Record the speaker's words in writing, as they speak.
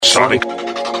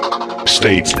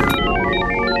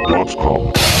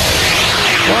SonicState.com.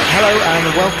 Right, hello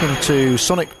and welcome to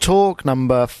Sonic Talk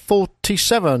number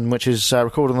 47, which is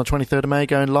recorded on the 23rd of May,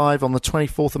 going live on the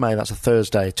 24th of May. That's a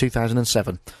Thursday,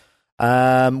 2007.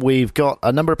 We've got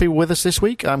a number of people with us this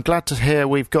week. I'm glad to hear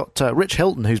we've got Rich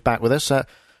Hilton, who's back with us.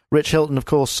 Rich Hilton, of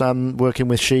course, working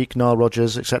with Chic, Nile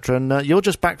Rodgers, etc. And you're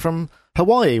just back from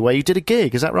Hawaii, where you did a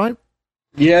gig. Is that right?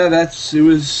 Yeah, it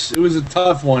was a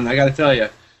tough one, I got to tell you.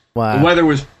 Wow.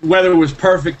 The weather was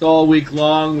perfect all week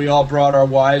long. We all brought our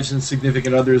wives and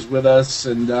significant others with us,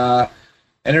 and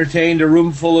entertained a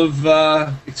room full of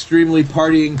extremely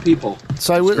partying people.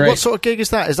 So, what sort of gig is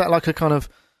that? Is that like a kind of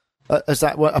is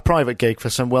that a private gig for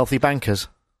some wealthy bankers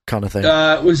kind of thing?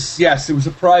 It was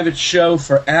a private show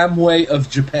for Amway of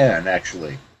Japan,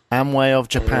 actually. Amway of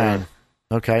Japan.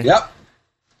 Okay. Yep.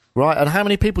 Right, and how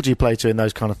many people do you play to in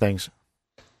those kind of things?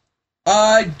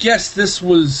 I guess this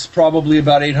was probably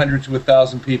about 800 to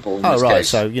 1,000 people in this case.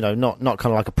 So, not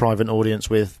kind of like a private audience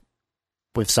with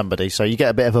somebody, so you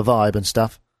get a bit of a vibe and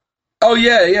stuff. Oh,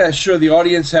 yeah, sure. The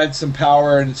audience had some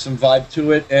power and some vibe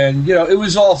to it, and, it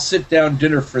was all sit-down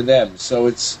dinner for them, so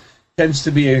it tends to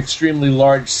be an extremely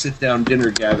large sit-down dinner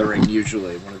gathering,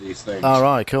 usually, one of these things. All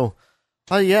right, cool.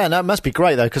 Oh, yeah, no, it must be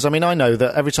great, though, because, I know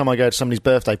that every time I go to somebody's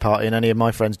birthday party and any of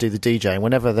my friends do the DJing,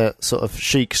 whenever the sort of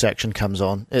Chic section comes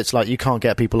on, it's like you can't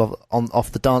get people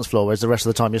off the dance floor, whereas the rest of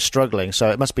the time you're struggling, so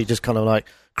it must be just kind of like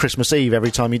Christmas Eve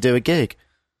every time you do a gig.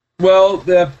 Well,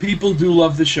 the people do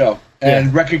love the show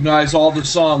and recognize all the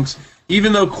songs,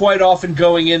 even though quite often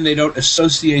going in they don't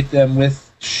associate them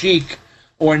with Chic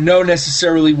or know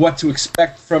necessarily what to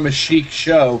expect from a Chic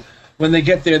show. When they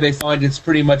get there, they find it's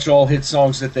pretty much all hit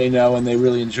songs that they know, and they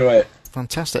really enjoy it.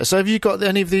 Fantastic. So have you got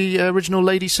any of the original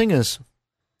lady singers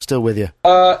still with you?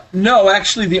 No,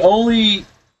 actually, the only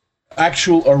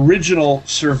actual original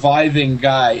surviving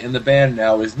guy in the band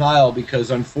now is Nile, because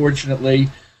unfortunately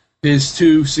his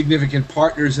two significant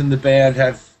partners in the band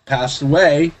have passed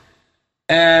away.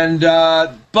 And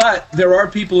but there are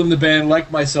people in the band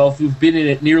like myself who've been in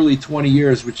it nearly 20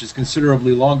 years, which is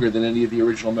considerably longer than any of the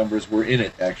original members were in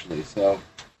it, actually. So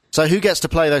who gets to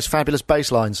play those fabulous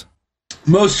bass lines?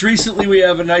 Most recently, we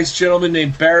have a nice gentleman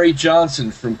named Barry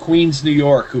Johnson from Queens, New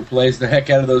York, who plays the heck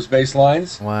out of those bass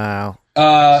lines. Wow.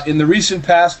 In the recent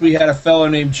past, we had a fellow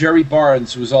named Jerry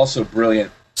Barnes, who was also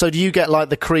brilliant. So do you get like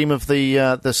the cream of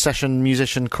the session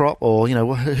musician crop, or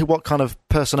what kind of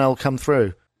personnel come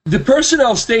through? The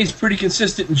personnel stays pretty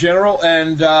consistent in general,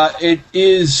 and it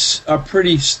is a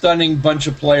pretty stunning bunch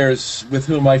of players with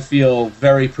whom I feel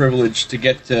very privileged to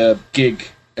get to gig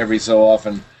every so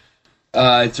often.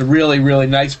 It's a really, really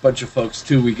nice bunch of folks,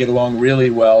 too. We get along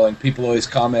really well, and people always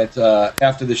comment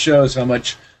after the shows how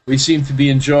much we seem to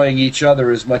be enjoying each other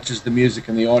as much as the music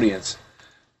and the audience.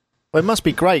 Well, it must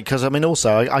be great, because,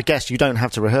 also, I guess you don't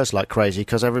have to rehearse like crazy,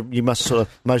 because you must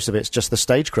most of it's just the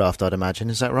stagecraft, I'd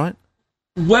imagine. Is that right?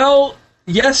 Well,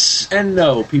 yes and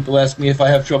no. People ask me if I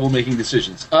have trouble making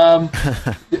decisions. To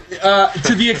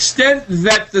the extent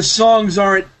that the songs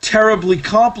aren't terribly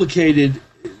complicated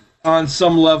on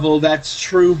some level, that's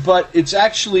true, but it's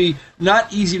actually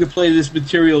not easy to play this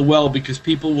material well because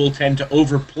people will tend to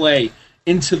overplay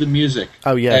into the music.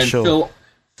 Oh, yeah, and sure.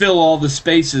 Fill all the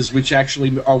spaces, which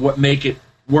actually are what make it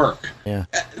work. Yeah.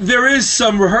 There is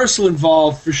some rehearsal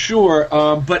involved for sure,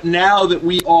 but now that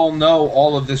we all know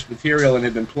all of this material and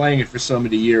have been playing it for so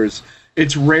many years,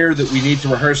 it's rare that we need to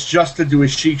rehearse just to do a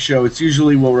Chic show. It's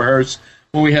usually we'll rehearse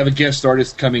when we have a guest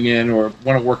artist coming in or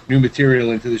want to work new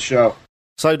material into the show.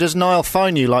 So does Nile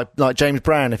phone you like James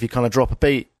Brown if you kind of drop a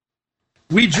beat?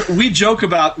 We joke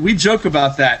about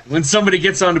that. When somebody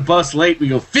gets on the bus late, we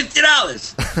go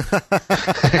 $50.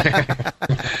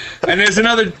 And there's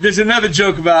another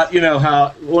joke about how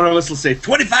one of us will say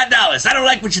 $25. I don't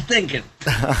like what you're thinking.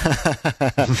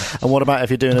 And what about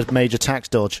if you're doing a major tax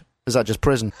dodge? Is that just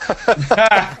prison?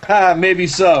 Maybe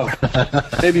so.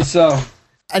 Maybe so.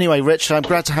 Anyway, Rich, I'm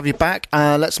glad to have you back.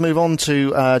 Let's move on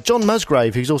to John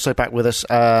Musgrave, who's also back with us.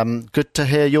 Good to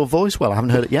hear your voice. Well, I haven't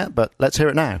heard it yet, but let's hear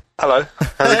it now. Hello.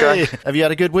 How's it going? Have you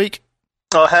had a good week?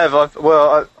 I have.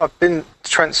 I've been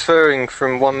transferring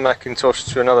from one Macintosh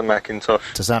to another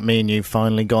Macintosh. Does that mean you've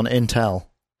finally gone Intel?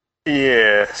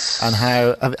 Yes. And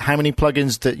how many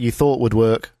plugins that you thought would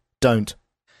work don't?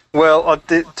 Well, I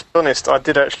did. To be honest, I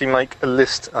did actually make a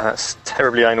list. That's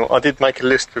terribly anal. I did make a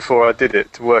list before I did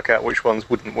it to work out which ones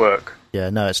wouldn't work. Yeah,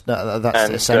 no, that's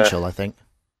essential, I think.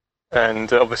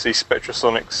 And obviously,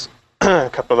 Spectrasonics, a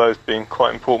couple of those being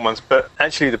quite important ones. But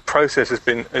actually, the process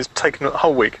has taken a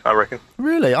whole week, I reckon.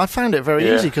 Really, I found it very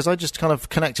easy because I just kind of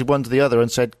connected one to the other and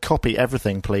said, "Copy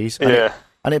everything, please." And yeah.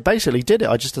 And it basically did it.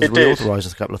 I just had to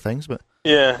reauthorize a couple of things, but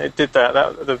yeah, it did that.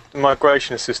 The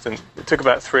migration assistant. It took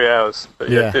about 3 hours,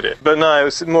 but it did it. But no, it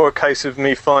was more a case of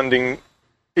me finding,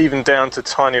 even down to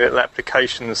tiny little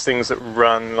applications, things that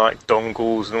run like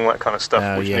dongles and all that kind of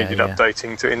stuff, which needed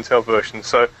updating to Intel versions.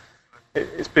 So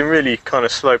it's been really kind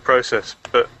of slow process,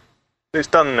 but it's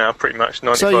done now, pretty much.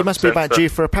 95%. So you must be about due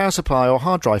for a power supply or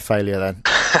hard drive failure then.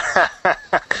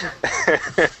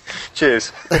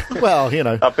 Cheers. Well, you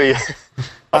know. I'll be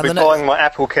buying my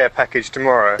Apple Care package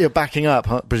tomorrow. You're backing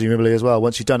up, presumably, as well,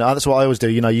 once you've done it. That's what I always do.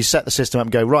 You know, you set the system up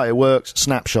and go, right, it works,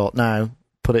 snapshot, now,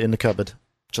 put it in the cupboard,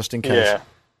 just in case. Yeah.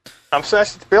 Actually,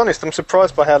 to be honest, I'm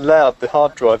surprised by how loud the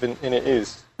hard drive in it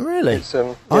is. Really? It's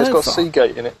got a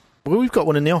Seagate in it. Well, we've got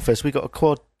one in the office. We've got a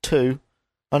Quad 2,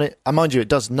 and mind you, it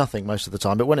does nothing most of the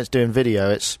time, but when it's doing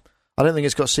video, I don't think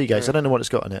it's got Seagates. I don't know what it's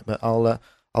got in it, but I'll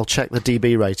check the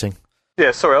DB rating.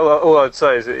 Yeah, sorry, all I'd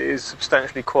say is it is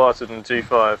substantially quieter than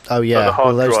G5. Oh, yeah, the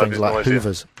hard those drive things is like noisier.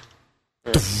 Hoovers.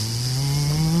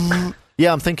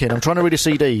 Yeah, I'm trying to read a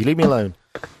CD. Leave me alone.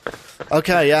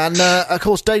 Okay, and of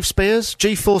course, Dave Spears,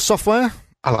 G4 Software.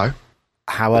 Hello.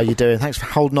 How are you doing? Thanks for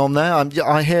holding on there.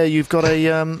 I hear you've got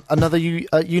another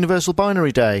Universal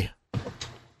Binary Day.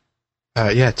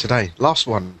 Yeah, today. Last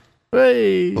one.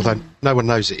 Hey. Although no one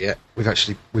knows it yet.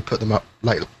 We put them up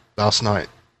late last night,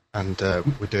 and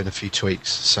we're doing a few tweaks,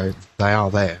 so they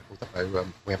are there, although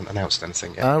we haven't announced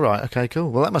anything yet. Oh, right, okay,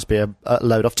 cool. Well, that must be a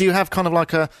load off. Do you have kind of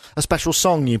like a special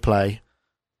song you play,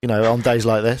 you know, on days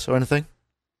like this or anything?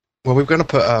 Well, we were going to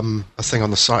put a thing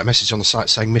on the site, a message on the site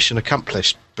saying mission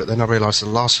accomplished, but then I realised the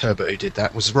last Herbert who did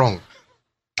that was wrong.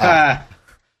 Yeah.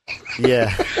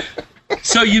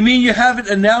 So you mean you haven't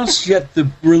announced yet the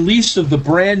release of the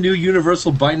brand new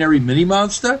Universal Binary Mini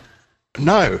Monster?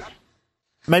 No.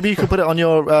 Maybe you could put it on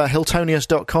your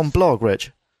Hiltonius.com blog,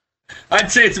 Rich.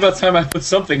 I'd say it's about time I put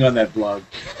something on that blog.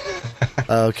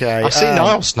 Okay. I've seen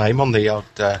Niall's name on the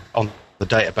on the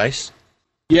database.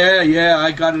 Yeah,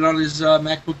 I got it on his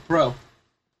MacBook Pro.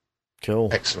 Cool.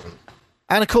 Excellent.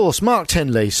 And, of course, Mark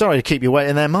Tinley. Sorry to keep you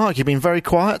waiting there, Mark. You've been very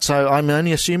quiet, so I'm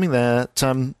only assuming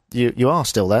that you are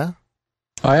still there.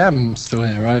 I am still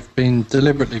here. I've been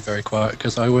deliberately very quiet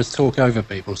because I always talk over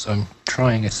people, so I'm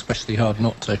trying especially hard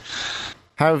not to.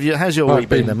 How's your week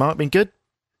been then, Mark? Been good?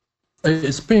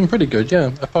 It's been pretty good,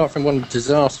 yeah, apart from one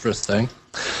disastrous thing.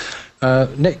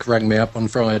 Nick rang me up on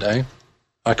Friday.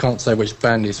 I can't say which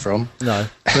band he's from. No.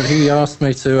 But he asked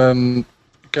me to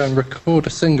go and record a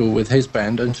single with his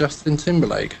band and Justin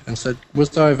Timberlake and said,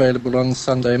 was I available on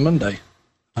Sunday and Monday?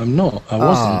 I'm not. I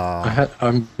wasn't.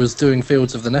 I was doing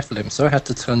Fields of the Nephilim, so I had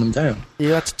to turn them down. You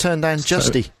had to turn down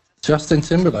Justy. Justin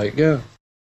Timberlake, yeah.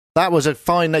 That was a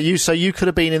fine... So you could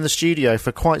have been in the studio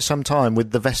for quite some time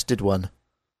with the vested one.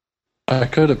 I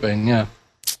could have been, yeah.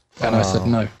 And I said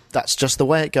no. That's just the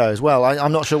way it goes. Well,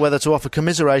 I'm not sure whether to offer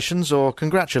commiserations or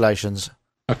congratulations.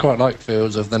 I quite like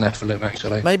Fields of the Nephilim,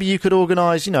 actually. Maybe you could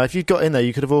organise, you know, if you'd got in there,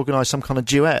 you could have organised some kind of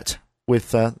duet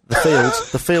with the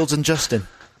Fields and Justin.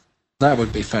 That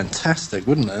would be fantastic,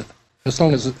 wouldn't it? As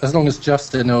long as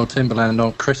Justin or Timberland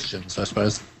aren't Christians, I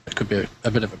suppose it could be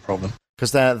a bit of a problem.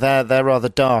 Because they're rather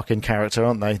dark in character,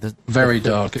 aren't they? Very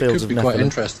dark. It could be quite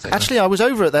interesting. Actually, I was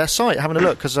over at their site having a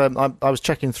look because I was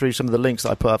checking through some of the links that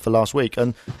I put up for last week,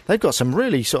 and they've got some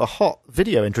really sort of hot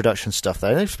video introduction stuff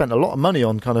there. They've spent a lot of money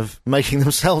on kind of making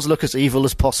themselves look as evil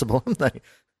as possible, haven't they?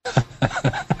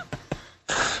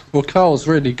 Well, Carl's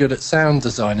really good at sound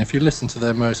design. If you listen to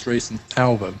their most recent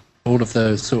album, all of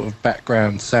the sort of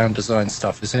background sound design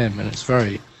stuff is him, and it's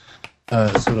very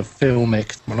sort of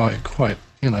filmic, like quite...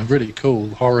 You know, really cool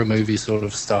horror movie sort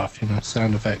of stuff, you know,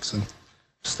 sound effects and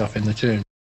stuff in the tune.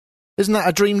 Isn't that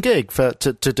a dream gig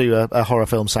to do a horror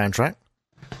film soundtrack?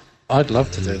 I'd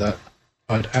love to do that.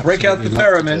 I'd break out the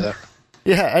theremin.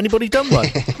 Yeah, anybody done one?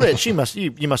 Rich, you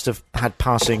must have had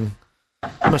passing.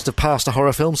 You must have passed a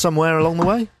horror film somewhere along the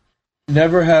way.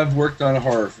 Never have worked on a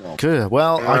horror film. Good.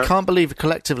 Well, I can't believe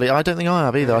collectively. I don't think I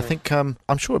have either. I think I'm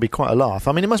sure it'd be quite a laugh.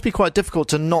 I mean, it must be quite difficult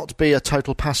to not be a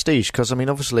total pastiche because I mean,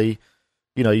 obviously.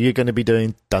 You know, you're going to be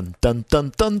doing dun dun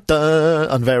dun dun dun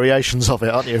and variations of it,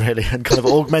 aren't you? Really, and kind of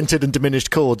augmented and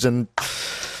diminished chords, and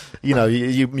you know,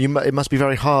 it must be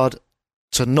very hard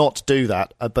to not do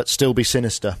that, but still be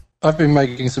sinister. I've been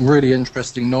making some really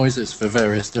interesting noises for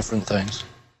various different things,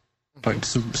 like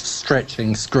some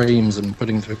stretching screams and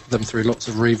putting them through lots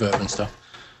of reverb and stuff.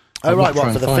 Oh right,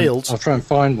 for the fields. I'll try and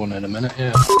find one in a minute.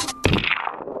 Yeah.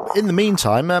 In the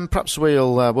meantime, perhaps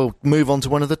we'll move on to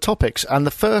one of the topics. And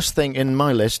the first thing in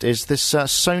my list is this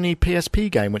Sony PSP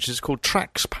game, which is called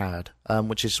Trackspad,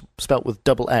 which is spelt with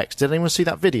double X. Did anyone see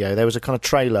that video? There was a kind of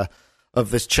trailer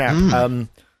of this chap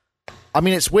I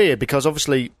mean, it's weird because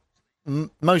obviously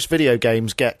most video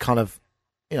games get kind of,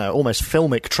 almost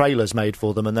filmic trailers made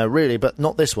for them, and they're really, but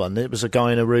not this one. It was a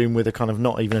guy in a room with a kind of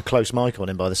not even a close mic on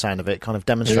him by the sound of it, kind of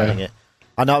demonstrating it.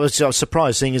 And I was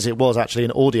surprised, seeing as it was actually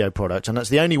an audio product, and that's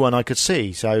the only one I could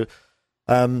see. So,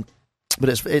 but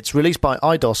it's released by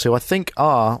Eidos, who I think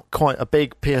are quite a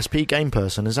big PSP game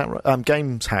person. Is that right?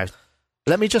 Games House.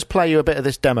 Let me just play you a bit of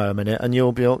this demo a minute, and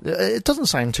you'll be. It doesn't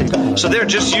sound too bad. So they're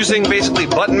just using basically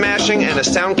button mashing and a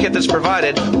sound kit that's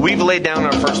provided. We've laid down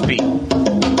our first beat.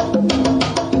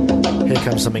 Here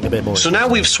comes something a bit more. So now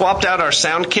we've swapped out our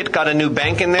sound kit, got a new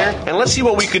bank in there, and let's see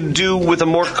what we could do with a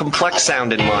more complex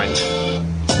sound in mind.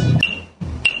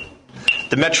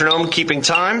 The metronome keeping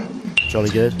time. Jolly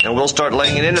good. And we'll start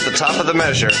laying it in at the top of the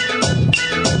measure.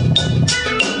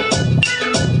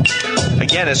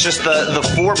 Again, it's just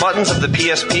the 4 buttons of the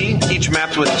PSP, each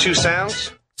mapped with 2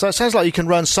 sounds. So it sounds like you can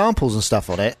run samples and stuff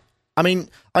on it. I mean,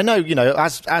 I know,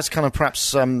 as kind of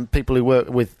perhaps people who work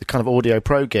with the kind of audio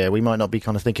pro gear, we might not be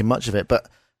kind of thinking much of it, but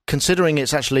considering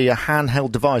it's actually a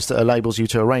handheld device that enables you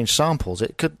to arrange samples,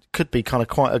 it could be kind of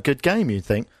quite a good game, you'd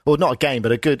think. Or not a game,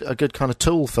 but a good kind of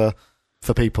tool for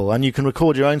people. And you can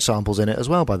record your own samples in it as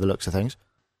well, by the looks of things.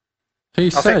 He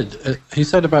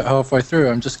said about halfway through,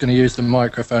 I'm just going to use the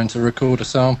microphone to record a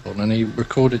sample, and he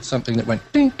recorded something that went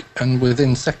dink, and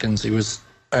within seconds he was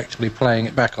actually playing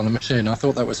it back on the machine. I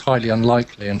thought that was highly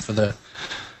unlikely, and for the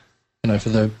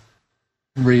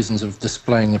reasons of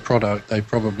displaying the product, they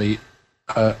probably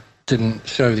didn't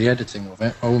show the editing of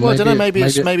it. Or well, I don't know. Maybe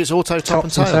it's auto top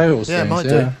and tail. Yeah, it might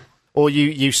do. Or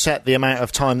you set the amount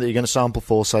of time that you're going to sample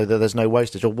for so that there's no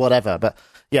wastage or whatever. But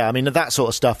yeah, I mean that sort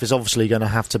of stuff is obviously going to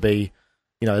have to be,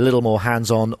 a little more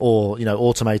hands-on or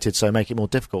automated, so make it more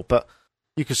difficult. But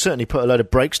you could certainly put a load of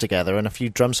breaks together and a few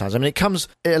drum sounds. I mean,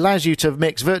 it allows you to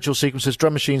mix virtual sequences,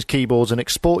 drum machines, keyboards, and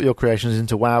export your creations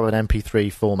into WAV and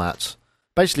MP3 formats.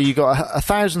 Basically, you've got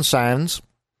 1,000 sounds,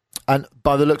 and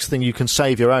by the looks of things, you can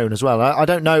save your own as well. I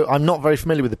don't know, I'm not very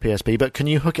familiar with the PSP, but can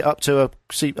you hook it up to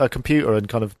a computer and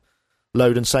kind of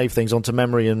load and save things onto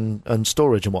memory and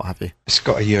storage and what have you? It's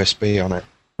got a USB on it.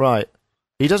 Right.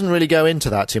 He doesn't really go into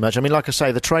that too much. I mean, like I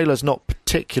say, the trailer's not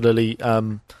particularly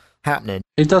happening.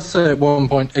 He does say at one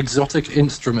point, exotic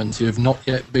instruments you have not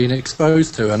yet been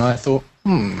exposed to, and I thought,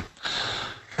 I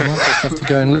might just have to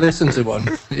go and listen to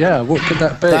one. Yeah, what could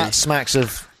that be? That smacks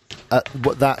of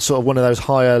that sort of one of those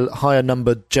higher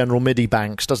numbered General MIDI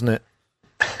banks, doesn't it?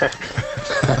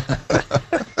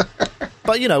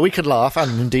 But, we could laugh,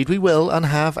 and indeed we will, and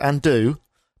have, and do,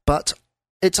 but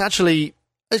it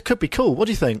could be cool. What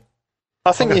do you think?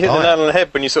 I think you hit the nail on the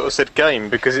head when you sort of said game,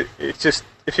 because it's just,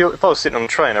 if I was sitting on a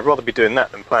train, I'd rather be doing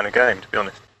that than playing a game, to be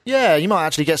honest. Yeah, you might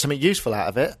actually get something useful out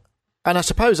of it. And I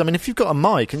suppose, if you've got a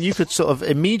mic, and you could sort of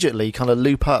immediately kind of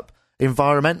loop up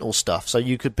environmental stuff, so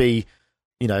you could be,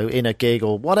 in a gig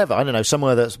or whatever, I don't know,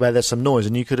 somewhere where there's some noise,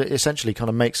 and you could essentially kind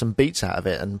of make some beats out of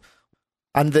it. And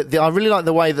I really like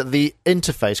the way that the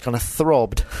interface kind of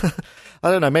throbbed.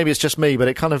 I don't know, maybe it's just me, but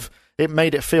it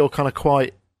made it feel kind of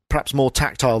quite, perhaps more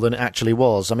tactile than it actually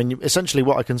was. I mean, essentially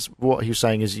what he was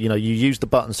saying is, you use the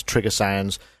buttons to trigger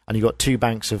sounds, and you've got 2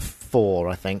 banks of 4,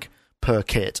 I think, per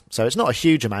kit. So it's not a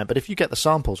huge amount, but if you get the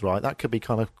samples right, that could be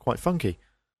kind of quite funky.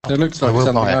 It looks like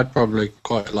something I'd probably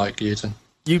quite like using.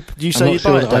 You say you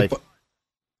buy it, Dave?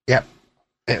 Yep.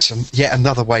 It's yet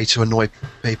another way to annoy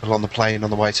people on the plane on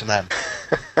the way to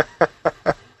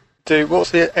NAMM. Dude,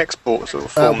 what's the export sort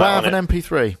of format WAV and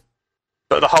MP3.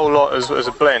 But the whole lot as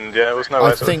a blend, yeah? There was no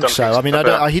way I think so. I mean,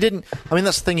 he didn't. I mean,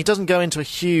 that's the thing. He doesn't go into a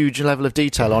huge level of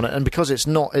detail on it, and because it's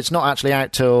not actually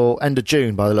out till end of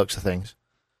June by the looks of things.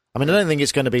 I mean, I don't think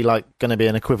it's going to be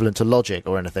an equivalent to Logic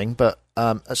or anything, but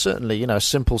certainly, a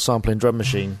simple sampling drum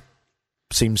machine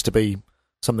seems to be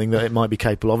something that it might be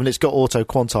capable of, and it's got auto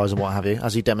quantize and what have you,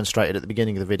 as he demonstrated at the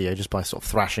beginning of the video, just by sort of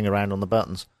thrashing around on the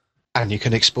buttons. And you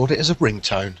can export it as a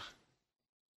ringtone.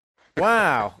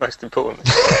 Wow. Most important.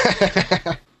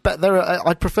 But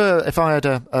I'd prefer, if I had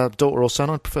a daughter or son,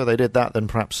 I'd prefer they did that than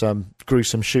perhaps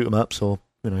gruesome shoot-em-ups or,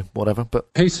 whatever. But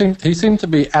he seemed to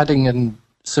be adding and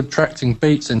subtracting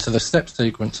beats into the step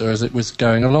sequencer as it was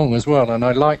going along as well, and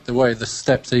I liked the way the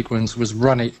step sequence was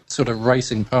running, sort of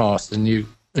racing past, and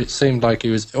it seemed like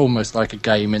it was almost like a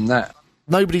game in that.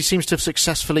 Nobody seems to have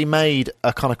successfully made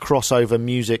a kind of crossover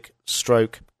music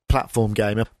stroke platform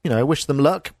game. I wish them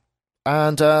luck.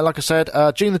 And like I said,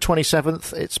 June the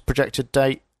 27th, it's projected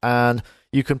date, and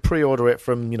you can pre-order it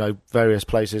from, various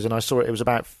places, and I saw it was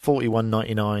about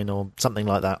 $41.99 or something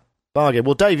like that. Bargain.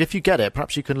 Well, Dave, if you get it,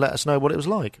 perhaps you can let us know what it was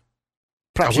like.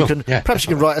 Perhaps you can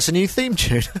write us a new theme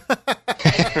tune.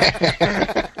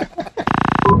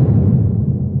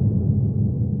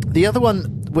 The other one,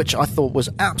 which I thought was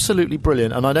absolutely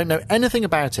brilliant, and I don't know anything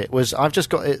about it, was I've just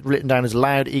got it written down as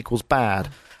loud equals bad,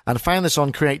 and I found this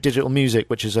on Create Digital Music,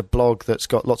 which is a blog that's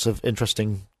got lots of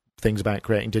interesting things about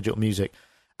creating digital music.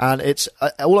 And it's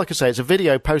all I can say, it's a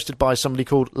video posted by somebody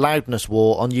called Loudness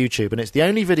War on YouTube, and it's the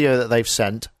only video that they've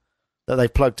sent, that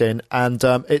they've plugged in, and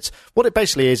it's what it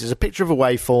basically is a picture of a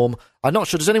waveform. I'm not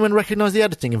sure, does anyone recognise the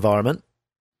editing environment?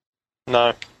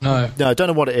 No, I don't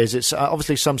know what it is. It's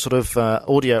obviously some sort of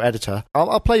audio editor.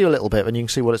 I'll play you a little bit and you can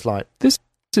see what it's like. This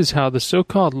is how the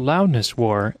so-called loudness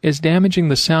war is damaging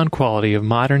the sound quality of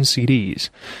modern CDs.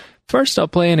 First, I'll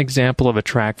play an example of a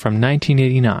track from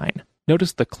 1989.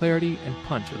 Notice the clarity and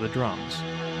punch of the drums.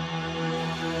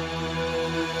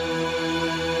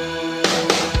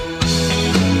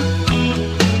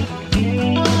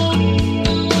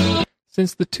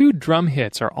 Since the two drum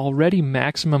hits are already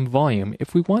maximum volume,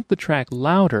 if we want the track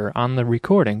louder on the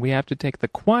recording, we have to take the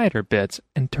quieter bits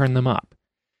and turn them up.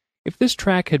 If this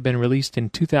track had been released in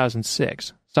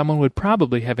 2006, someone would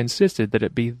probably have insisted that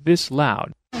it be this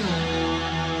loud.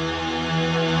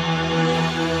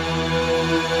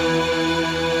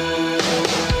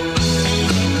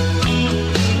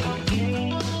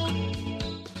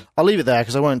 I'll leave it there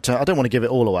because I don't want to give it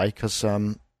all away because.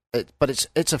 But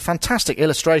it's a fantastic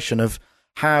illustration of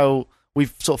how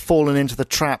we've sort of fallen into the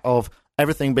trap of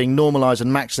everything being normalised and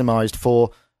maximised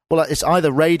for, well, it's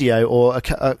either radio or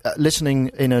listening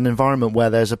in an environment where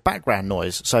there's a background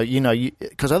noise. So,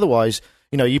 because otherwise,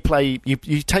 you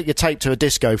take your tape to a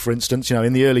disco, for instance,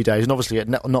 in the early days, and obviously it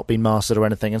not been mastered or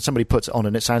anything, and somebody puts it on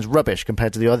and it sounds rubbish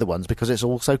compared to the other ones because it's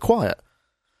all so quiet.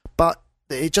 But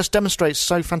it just demonstrates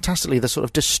so fantastically the sort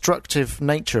of destructive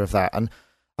nature of that. And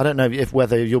I don't know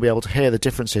whether you'll be able to hear the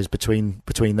differences between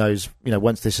those,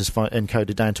 once this is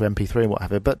encoded down to MP3 and what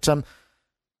have you. But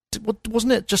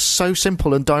wasn't it just so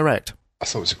simple and direct? I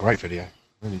thought it was a great video. I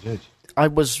really did. I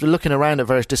was looking around at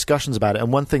various discussions about it,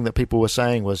 and one thing that people were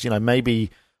saying was, maybe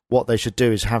what they should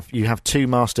do is have two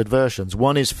mastered versions.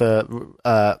 One is for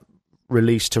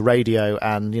release to radio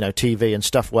and TV and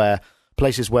stuff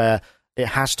places where it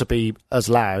has to be as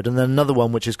loud, and then another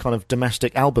one which is kind of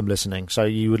domestic album listening, so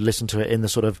you would listen to it in the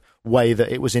sort of way that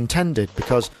it was intended,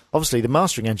 because obviously the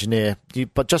mastering engineer,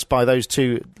 but just by those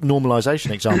two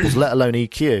normalisation examples, let alone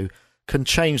EQ, can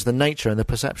change the nature and the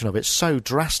perception of it so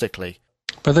drastically.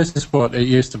 But this is what it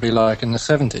used to be like in the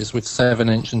 70s with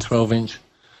 7-inch and 12-inch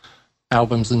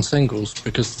albums and singles,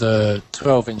 because the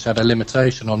 12-inch had a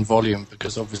limitation on volume,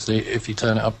 because obviously if you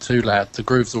turn it up too loud, the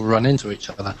grooves will run into each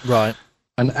other. Right.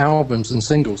 And albums and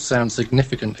singles sound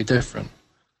significantly different.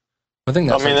 I think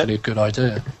that's actually a good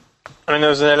idea. I mean,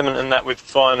 there's an element in that with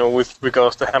vinyl with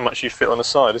regards to how much you fit on the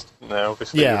side, isn't there?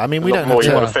 Obviously, yeah, I mean, we don't more have to,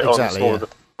 you want to fit exactly, on, the smaller the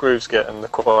grooves get and the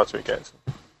quieter it gets.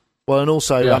 Well, and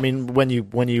also, I mean, when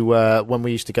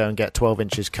we used to go and get 12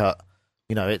 inches cut,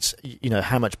 it's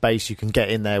how much bass you can get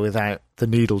in there without the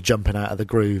needle jumping out of the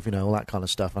groove, all that kind of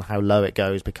stuff, and how low it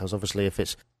goes, because obviously if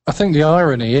it's... I think the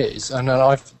irony is, and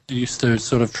I've used to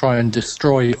sort of try and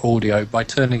destroy audio by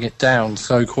turning it down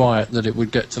so quiet that it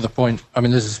would get to the point... I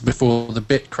mean, this is before the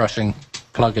bit crushing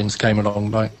plugins came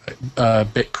along, like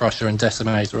Bit Crusher and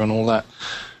Decimator and all that.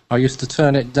 I used to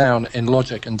turn it down in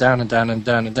Logic and down and down and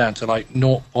down and down to like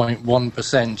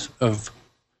 0.1% of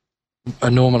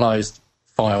a normalised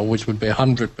file, which would be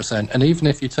 100%. And even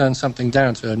if you turn something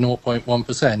down to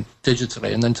 0.1%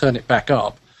 digitally and then turn it back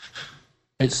up,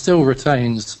 it still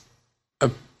retains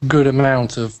a good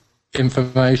amount of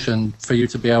information for you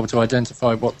to be able to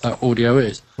identify what that audio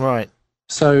is. Right.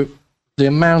 So the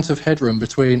amount of headroom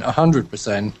between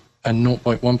 100% and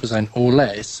 0.1% or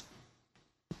less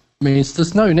means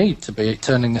there's no need to be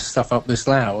turning this stuff up this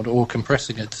loud or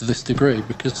compressing it to this degree,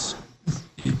 because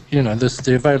there's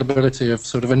the availability of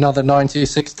sort of another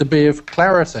 96 dB of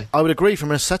clarity. I would agree from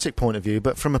an aesthetic point of view,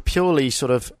 but from a purely sort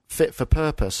of fit for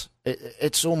purpose,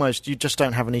 it's almost, you just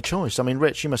don't have any choice. I mean,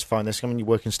 Rich, you must find this. I mean, you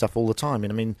work in stuff all the time.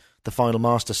 And I mean, the final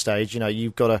master stage,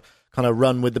 you've got to kind of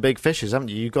run with the big fishes, haven't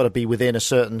you? You've got to be within a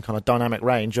certain kind of dynamic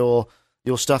range, or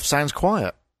your stuff sounds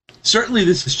quiet. Certainly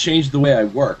this has changed the way I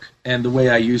work and the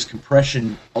way I use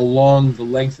compression along the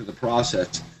length of the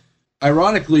process.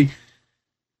 Ironically,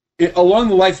 along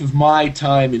the life of my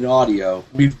time in audio,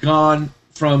 we've gone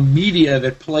from media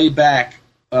that play back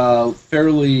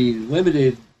fairly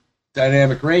limited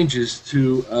dynamic ranges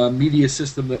to a media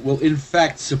system that will in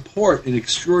fact support an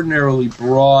extraordinarily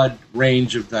broad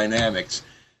range of dynamics.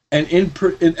 And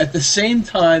at the same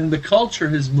time, the culture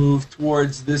has moved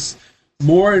towards this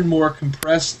more and more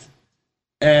compressed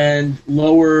and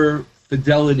lower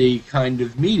fidelity kind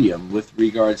of medium with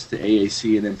regards to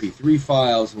AAC and MP3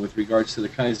 files, and with regards to the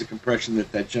kinds of compression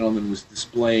that gentleman was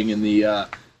displaying in the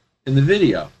in the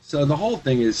video. So the whole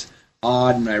thing is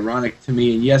odd and ironic to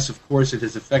me. And yes, of course, it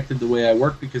has affected the way I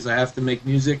work because I have to make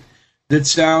music that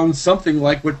sounds something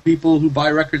like what people who buy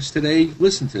records today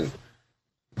listen to.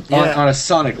 On a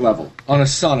sonic level. On a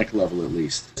sonic level, at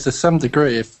least. To some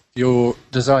degree, if you're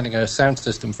designing a sound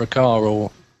system for a car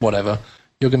or whatever,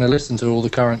 you're going to listen to all the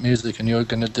current music and you're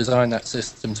going to design that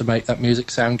system to make that music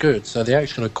sound good. So the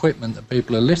actual equipment that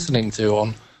people are listening to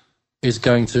on is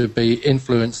going to be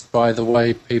influenced by the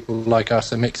way people like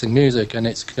us are mixing music, and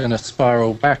it's going to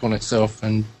spiral back on itself,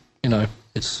 and,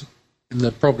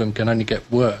 the problem can only get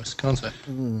worse, can't it?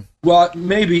 Well,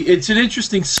 maybe. It's an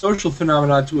interesting social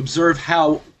phenomenon to observe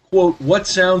how, quote, what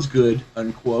sounds good,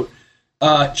 unquote,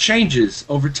 changes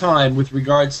over time with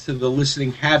regards to the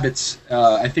listening habits.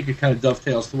 I think it kind of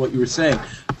dovetails to what you were saying.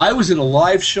 I was at a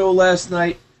live show last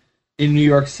night in New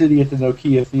York City at the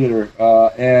Nokia Theater,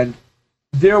 and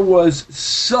there was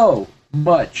so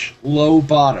much low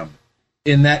bottom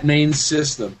in that main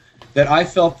system that I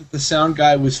felt that the sound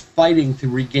guy was fighting to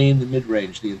regain the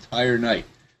mid-range the entire night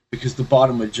because the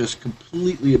bottom had just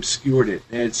completely obscured it.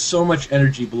 It had so much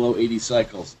energy below 80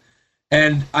 cycles.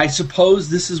 And I suppose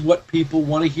this is what people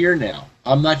want to hear now.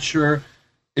 I'm not sure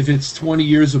if it's 20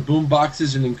 years of boom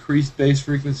boxes and increased bass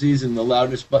frequencies and the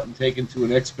loudness button taken to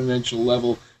an exponential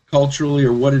level culturally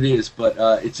or what it is, but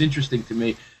it's interesting to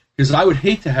me because I would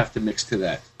hate to have to mix to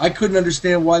that. I couldn't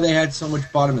understand why they had so much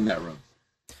bottom in that room.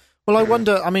 Well, I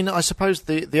wonder, I suppose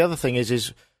the other thing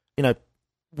is,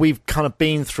 we've kind of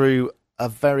been through a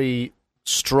very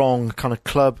strong kind of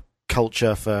club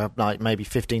culture for like maybe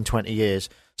 15, 20 years.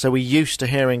 So we're used to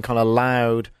hearing kind of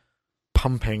loud,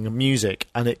 pumping music,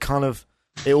 and it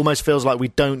almost feels like we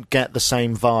don't get the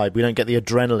same vibe. We don't get the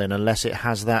adrenaline unless it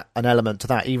has an element to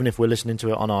that, even if we're listening to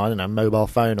it on our, mobile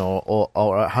phone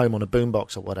or at home on a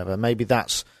boombox or whatever. Maybe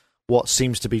that's what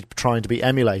seems to be trying to be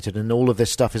emulated, and all of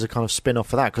this stuff is a kind of spin-off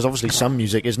for that, because obviously some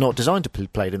music is not designed to be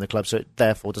played in the club, so it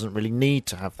therefore doesn't really need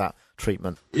to have that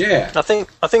treatment. Yeah. I think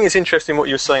it's interesting what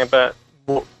you're saying about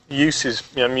what uses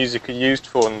music are used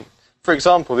for. And for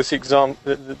example,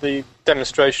 the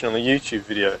demonstration on the YouTube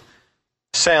video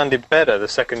sounded better the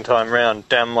second time round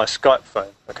down my Skype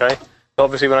phone, okay? But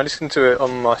obviously when I listened to it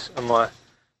on my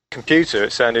computer,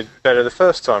 it sounded better the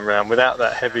first time round without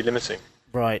that heavy limiting.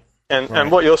 Right.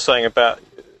 And what you're saying about,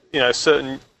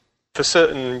 for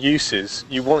certain uses,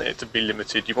 you want it to be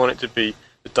limited, you want it to be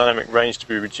the dynamic range to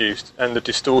be reduced, and the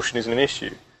distortion isn't an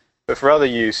issue. But for other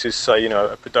uses, say,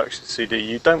 a production CD,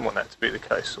 you don't want that to be the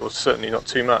case, or certainly not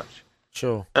too much.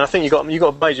 Sure. And I think you've got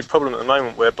a major problem at the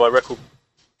moment whereby record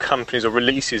companies or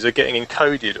releases are getting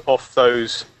encoded off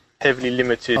those heavily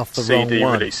limited CD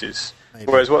releases.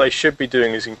 Maybe. Whereas what they should be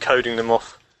doing is encoding them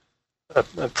off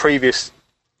a previous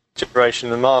generation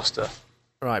of the master,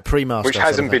 right? Pre-master, which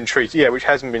hasn't been treated. Yeah, which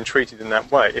hasn't been treated in that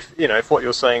way. If what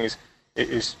you're saying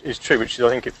is true, which I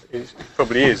think it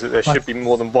probably is, that there should be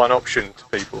more than one option to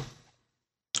people.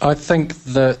 I think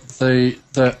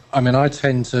that I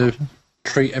tend to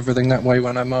treat everything that way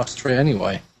when I master it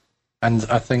anyway, and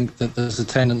I think that there's a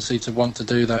tendency to want to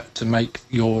do that to make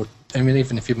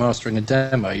even if you're mastering a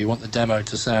demo, you want the demo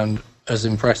to sound as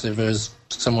impressive as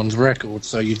someone's record,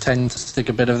 so you tend to stick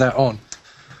a bit of that on.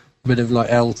 A bit of like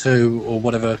L2 or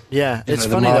whatever. Yeah, it's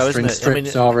the funny though, isn't it?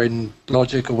 Strips are in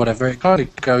Logic or whatever. It kind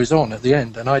of goes on at the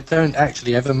end, and I don't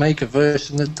actually ever make a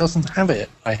version that doesn't have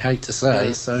it. I hate to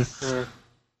say,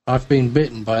 I've been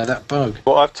bitten by that bug.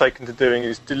 What I've taken to doing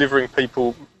is delivering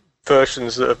people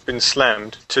versions that have been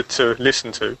slammed to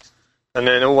listen to, and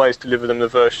then always deliver them the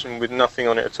version with nothing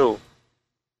on it at all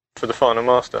for the final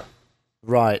master.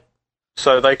 Right.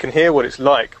 So they can hear what it's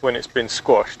like when it's been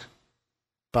squashed.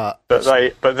 But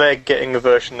they're getting a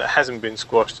version that hasn't been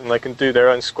squashed, and they can do their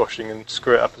own squashing and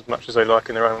screw it up as much as they like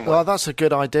in their own way. Well, that's a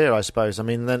good idea, I suppose.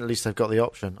 Then at least they've got the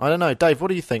option. I don't know, Dave. What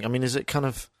do you think? Is it kind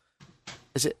of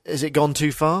is it gone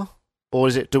too far, or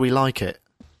do we like it?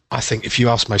 I think if you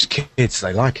ask most kids,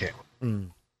 they like it.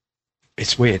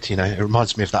 It's weird, It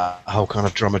reminds me of that whole kind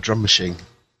of drum machine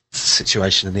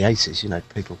situation in the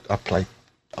 80s. I'd play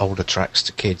older tracks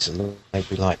to kids, and they'd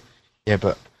be like, "Yeah,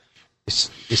 but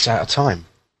it's out of time."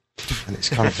 And it's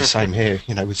kind of the same here,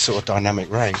 with sort of dynamic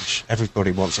range.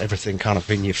 Everybody wants everything kind of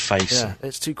in your face. Yeah,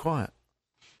 it's too quiet.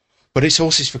 But it's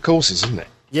horses for courses, isn't it?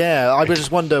 Yeah, I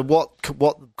just wonder what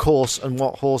course and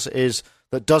what horse it is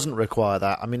that doesn't require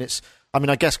that.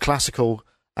 I guess classical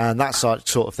and that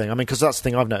sort of thing. Because that's the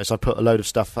thing I've noticed. I put a load of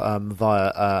stuff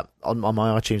via on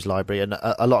my iTunes library, and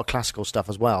a lot of classical stuff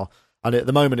as well. And at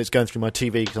the moment, it's going through my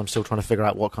TV because I'm still trying to figure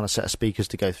out what kind of set of speakers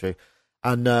to go through.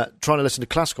 And trying to listen to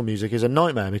classical music is a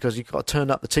nightmare because you've got to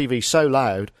turn up the TV so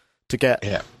loud to get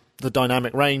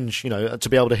dynamic range, to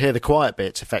be able to hear the quiet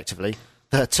bits effectively.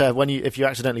 That if you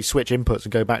accidentally switch inputs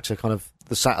and go back to kind of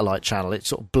the satellite channel, it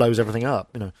sort of blows everything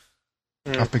up.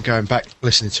 I've been going back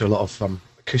listening to a lot of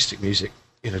acoustic music,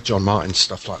 John Martin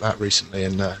stuff like that recently,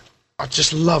 and I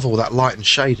just love all that light and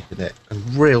shade in it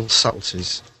and real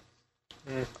subtleties.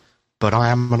 But I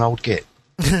am an old git.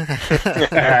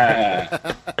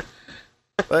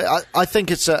 I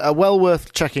think it's well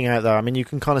worth checking out, though. I mean, you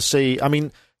can kind of see. I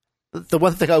mean, the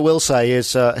one thing I will say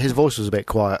is his voice was a bit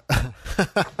quiet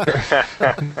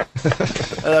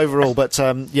overall, but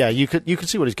you can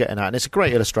see what he's getting at, and it's a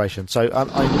great illustration. So,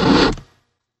 oh,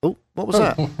 what was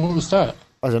that? What was that?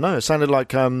 I don't know. It sounded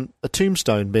like a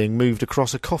tombstone being moved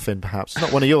across a coffin, perhaps. It's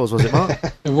not one of yours, was it, Mark?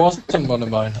 It wasn't one of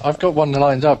mine. I've got one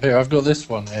lined up here. I've got this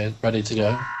one here, ready to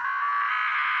go.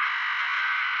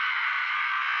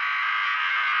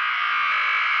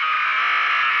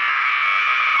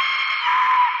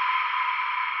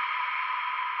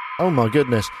 Oh my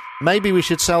goodness. Maybe we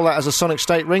should sell that as a Sonic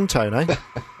State ringtone, eh?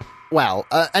 Well,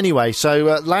 anyway,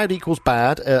 so loud equals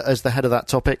bad as the head of that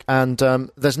topic, and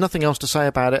there's nothing else to say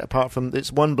about it apart from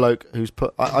it's one bloke who's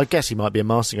put... I guess he might be a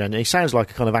mastering engineer. He sounds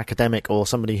like a kind of academic or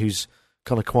somebody who's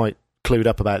kind of quite clued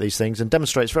up about these things and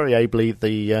demonstrates very ably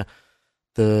the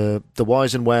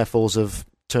whys and wherefores of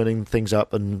turning things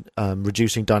up and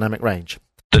reducing dynamic range.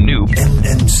 The new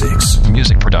NN6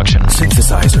 music production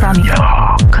synthesizer from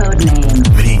Yamaha. Codename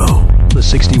Minimo. The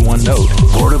 61-note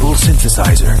portable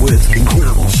synthesizer with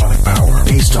incredible sonic power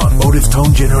based on motive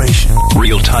tone generation,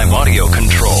 real-time audio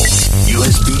control,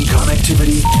 USB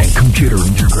connectivity, and computer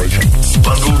integration.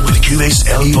 Bundled with Cubase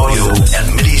LE audio and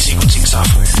MIDI sequencing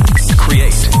software.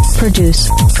 Create, produce,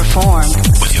 perform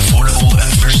with the affordable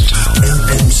and versatile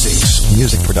NN6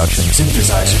 music production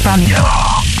synthesizer from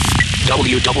Yamaha.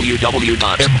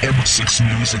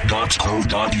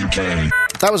 www.mm6music.co.uk.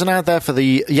 That was an ad there for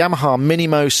the Yamaha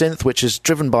Minimo synth, which is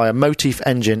driven by a Motif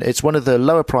engine. It's one of the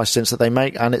lower price synths that they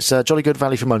make, and it's a jolly good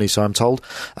value for money, so I'm told.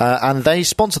 And they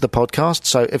sponsor the podcast,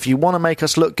 so if you want to make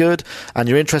us look good and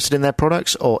you're interested in their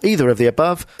products, or either of the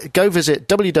above, go visit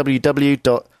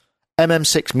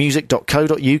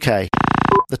www.mm6music.co.uk.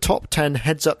 The top 10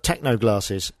 heads-up techno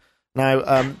glasses.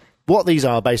 Now, what these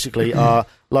are basically are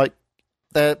like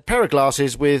they're a pair of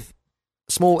glasses with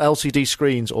small LCD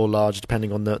screens, or large,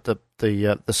 depending on the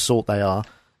sort they are,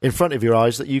 in front of your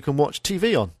eyes that you can watch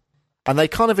TV on. And they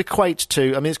kind of equate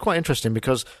to, I mean, it's quite interesting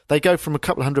because they go from a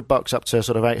couple of $100 up to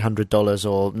sort of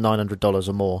 $800 or $900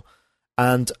 or more.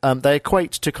 And they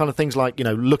equate to kind of things like,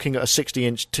 looking at a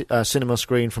 60-inch cinema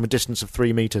screen from a distance of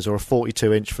 3 meters or a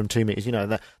 42-inch from 2 meters.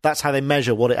 That's how they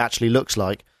measure what it actually looks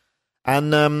like.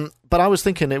 And but I was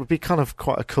thinking it would be kind of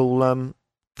quite a cool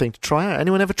thing to try out.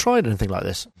 Anyone ever tried anything like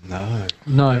this?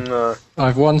 No.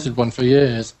 I've wanted one for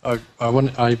years. I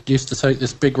used to take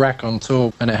this big rack on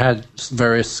tour, and it had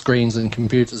various screens and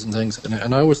computers and things in it.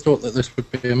 And I always thought that this would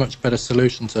be a much better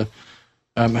solution to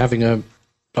having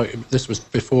this was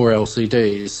before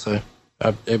LCDs, so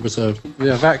it was a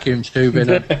vacuum tube in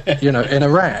a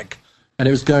rack, and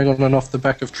it was going on and off the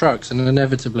back of trucks, and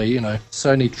inevitably,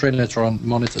 Sony Trinitron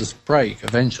monitors break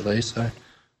eventually. So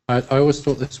I always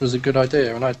thought this was a good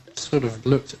idea, and I sort of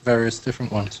looked at various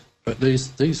different ones, but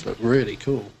these look really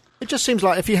cool. It just seems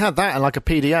like if you had that and like a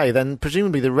PDA, then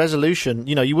presumably the resolution,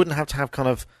 you wouldn't have to have kind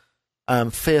of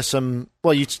fearsome...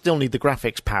 Well, you'd still need the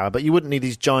graphics power, but you wouldn't need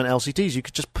these giant LCDs. You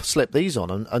could just slip these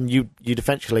on, and you'd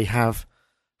eventually have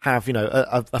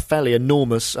a fairly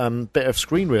enormous bit of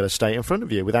screen real estate in front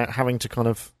of you without having to kind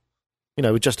of,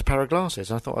 with just a pair of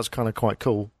glasses. I thought that was kind of quite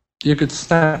cool. You could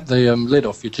snap the lid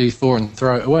off your G4 and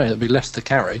throw it away. It'd be less to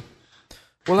carry.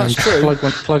 Well, that's true.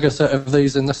 Plug a set of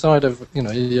these in the side of,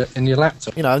 in your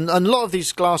laptop. And a lot of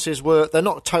these glasses they're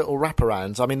not total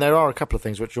wraparounds. I mean, there are a couple of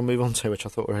things which we'll move on to, which I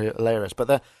thought were hilarious, but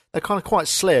they're kind of quite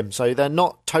slim, so they're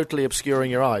not totally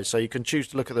obscuring your eyes, so you can choose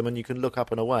to look at them and you can look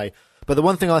up and away. But the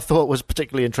one thing I thought was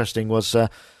particularly interesting was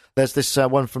there's this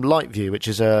one from LightView, which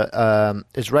is a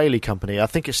Israeli company. I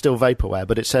think it's still vaporware,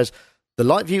 but it says, the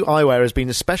LightView eyewear has been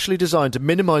especially designed to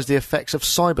minimise the effects of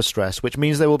cyber stress, which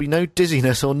means there will be no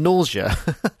dizziness or nausea.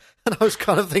 And I was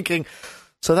kind of thinking,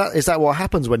 so is that what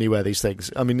happens when you wear these things?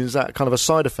 I mean, is that kind of a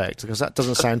side effect? Because that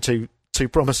doesn't sound too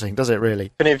promising, does it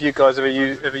really? Any of you guys ever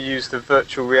used the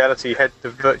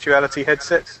virtuality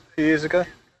headsets a few years ago?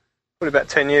 Probably about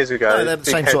 10 years ago. No, they're the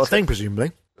same sort of thing,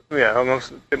 presumably. Yeah,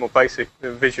 almost a bit more basic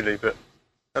visually, but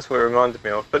that's what it reminded me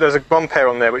of. But there's one pair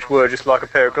on there which were just like a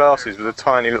pair of glasses with a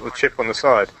tiny little chip on the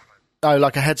side. Oh,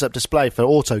 like a heads-up display for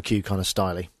auto cue kind of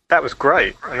styly. that was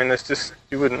great. I mean, there's just,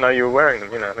 you wouldn't know you were wearing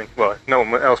them, you know. I mean, well, no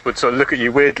one else would sort of look at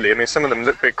you weirdly. I mean, some of them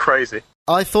look a bit crazy.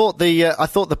 I thought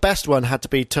the best one had to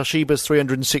be Toshiba's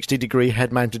 360-degree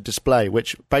head-mounted display,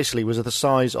 which basically was the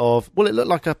size of, well, it looked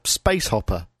like a space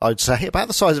hopper, I'd say, about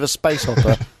the size of a space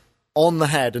hopper on the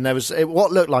head, and there was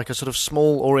what looked like a sort of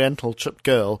small Oriental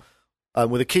girl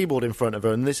with a keyboard in front of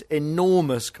her, and this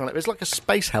enormous kind of, it's like a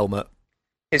space helmet.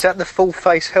 Is that the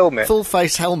full-face helmet?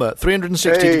 Full-face helmet,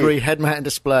 360-degree head-mounted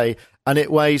display, and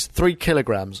it weighs 3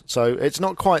 kilograms, so it's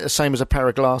not quite the same as a pair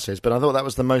of glasses, but I thought that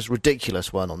was the most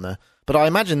ridiculous one on there. But I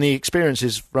imagine the experience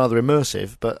is rather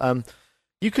immersive. But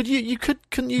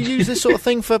couldn't you use this sort of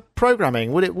thing for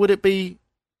programming? Would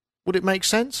it make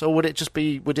sense, or would it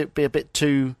be a bit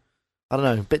too, I don't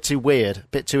know, a bit too weird, a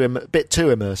bit too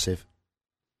immersive?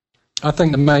 I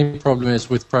think the main problem is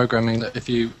with programming that if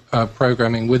you are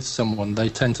programming with someone, they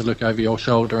tend to look over your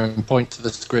shoulder and point to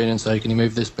the screen and say, "Can you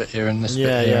move this bit here and this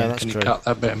bit here? And can you cut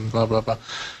that bit?" and blah blah blah,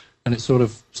 and it sort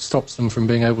of stops them from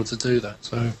being able to do that.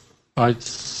 So I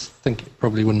think it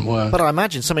probably wouldn't work. But I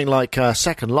imagine something like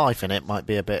Second Life in it might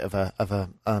be a bit of a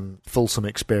fulsome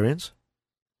experience.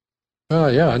 Oh,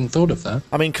 yeah, I hadn't thought of that.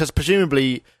 I mean, because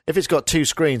presumably, if it's got 2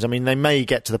 screens, I mean, they may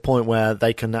get to the point where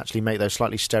they can actually make those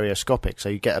slightly stereoscopic, so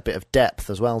you get a bit of depth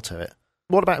as well to it.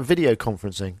 What about video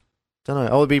conferencing? Don't know.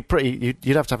 Oh, it'd be pretty.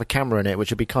 You'd have to have a camera in it,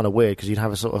 which would be kind of weird because you'd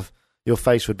have a sort of, your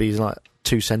face would be like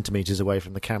 2 centimeters away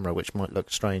from the camera, which might look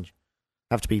strange.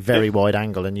 Have to be very wide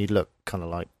angle, and you'd look kind of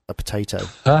like a potato.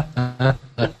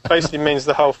 Basically means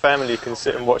the whole family can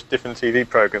sit and watch different TV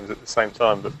programs at the same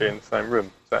time, but be in the same room.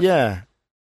 Yeah.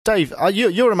 Dave,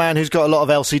 you're a man who's got a lot of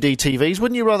LCD TVs.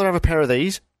 Wouldn't you rather have a pair of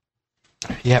these?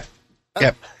 Yep.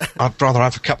 I'd rather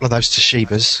have a couple of those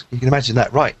Toshibas. You can imagine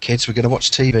that, right, kids? We're going to watch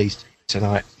TV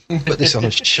tonight. Put this on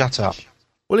and shut up.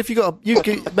 Well, if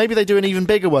maybe they do an even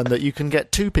bigger one that you can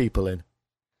get 2 people in.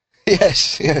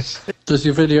 Yes. Does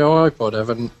your video iPod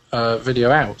have a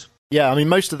video out? Yeah, I mean,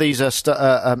 most of these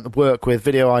are work with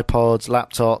video iPods,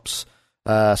 laptops,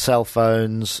 cell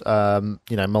phones,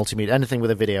 multimedia, anything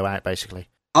with a video out, basically.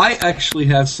 I actually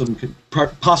have some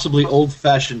possibly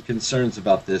old-fashioned concerns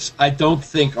about this. I don't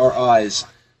think our eyes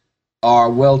are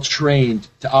well trained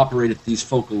to operate at these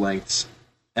focal lengths.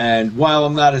 And while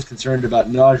I'm not as concerned about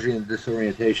nausea and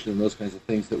disorientation and those kinds of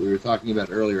things that we were talking about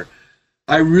earlier,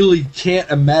 I really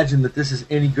can't imagine that this is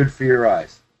any good for your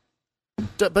eyes.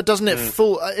 But doesn't it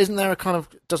fool? Isn't there a kind of?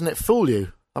 Doesn't it fool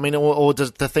you? I mean, or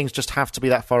does the things just have to be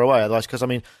that far away? Otherwise, because I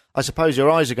mean, I suppose your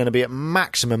eyes are going to be at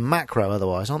maximum macro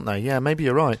otherwise, aren't they? Yeah, maybe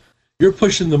you're right. You're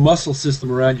pushing the muscle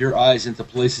system around your eyes into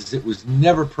places it was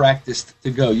never practiced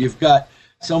to go. You've got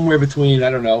somewhere between,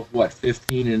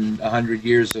 15 and 100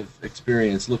 years of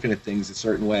experience looking at things a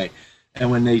certain way.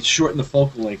 And when they shorten the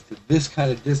focal length to this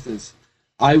kind of distance,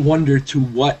 I wonder to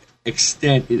what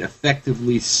extent it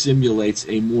effectively simulates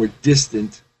a more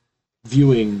distant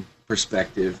viewing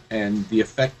perspective and the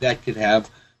effect that could have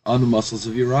on the muscles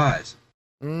of your eyes.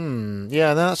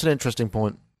 Yeah, that's an interesting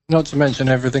point. Not to mention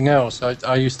everything else.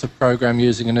 I used to program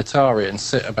using an Atari and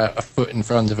sit about a foot in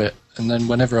front of it, and then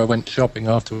whenever I went shopping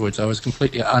afterwards, I was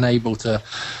completely unable to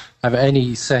have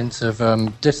any sense of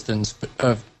distance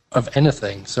of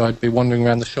anything. So I'd be wandering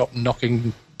around the shop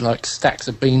knocking like stacks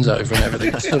of beans over and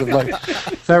everything. It's sort of like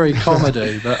very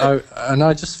comedy, but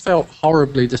I just felt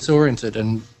horribly disoriented,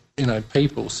 and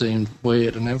people seemed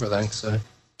weird and everything. So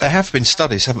there have been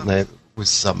studies, haven't there, with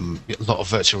a lot of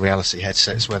virtual reality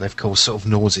headsets where they've caused sort of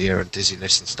nausea and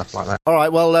dizziness and stuff like that. All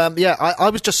right, well, I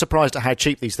was just surprised at how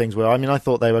cheap these things were. I mean, I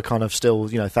thought they were kind of still,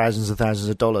 thousands and thousands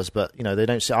of dollars, but, they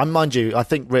don't see... Mind you, I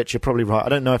think, Rich, you're probably right. I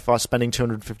don't know if spending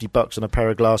 $250 on a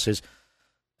pair of glasses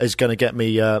is going to get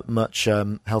me much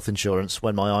health insurance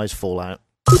when my eyes fall out.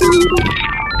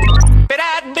 But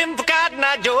I've been forgotten,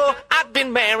 Joe. I've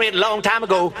been married a long time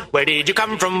ago. Where did you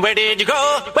come from? Where did you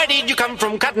go? Where did you come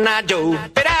from, Cotton Eye Joe?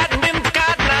 But I've been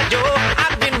forgotten, Joe.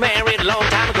 I've been married a long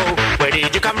time ago. Where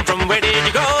did you come from? Where did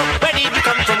you go? Where did you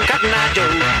come from, Cotton Eye Joe?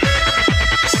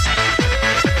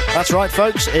 That's right,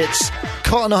 folks. It's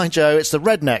Cotton Eye Joe. It's the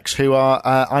Rednecks who are,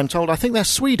 I'm told, I think they're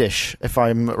Swedish, if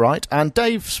I'm right. And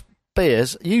Dave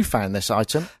Beers, you found this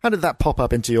item. How did that pop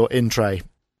up into your in-tray?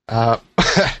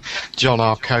 John,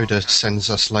 our coder, sends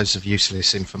us loads of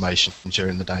useless information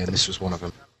during the day, and this was one of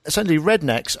them. Essentially,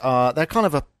 Rednecks they're kind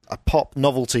of a pop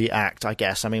novelty act, I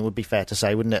guess. I mean, would be fair to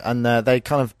say, wouldn't it? And they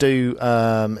kind of do,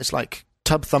 it's like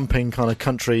tub-thumping kind of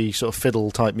country sort of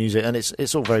fiddle type music, and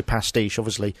it's all very pastiche,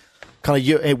 obviously, kind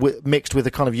of mixed with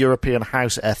a kind of European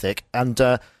house ethic, and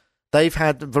they've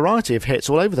had a variety of hits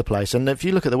all over the place. And if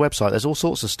you look at the website, there's all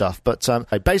sorts of stuff. But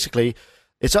basically,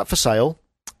 it's up for sale.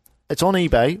 It's on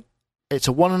eBay. It's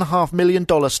a $1.5 million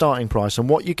starting price, and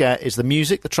what you get is the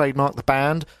music, the trademark, the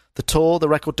band, the tour, the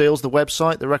record deals, the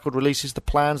website, the record releases, the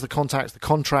plans, the contacts, the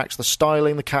contracts, the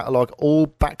styling, the catalogue, all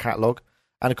back catalogue,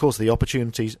 and of course the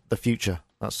opportunities, the future.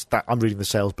 That's that. I'm reading the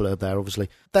sales blurb there, obviously.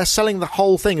 They're selling the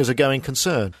whole thing as a going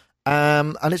concern.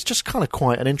 And it's just kind of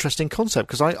quite an interesting concept,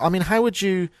 because I mean, how would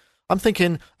you... I'm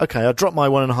thinking, okay, I dropped my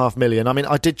 $1.5 million. I mean,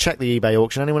 I did check the eBay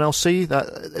auction. Anyone else see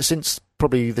that? Since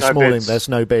probably this morning, there's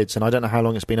no bids, and I don't know how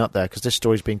long it's been up there, because this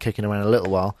story's been kicking around a little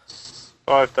while.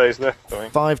 5 days left, I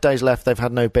think. 5 days left, they've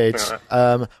had no bids.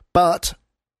 But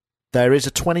there is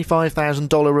a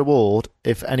 $25,000 reward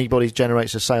if anybody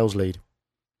generates a sales lead.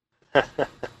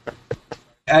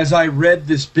 As I read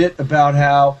this bit about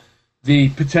how the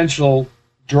potential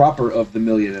dropper of the $1.5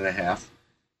 million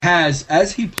has,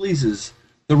 as he pleases,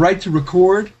 the right to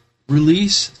record,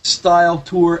 release, style,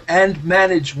 tour, and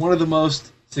manage one of the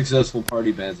most successful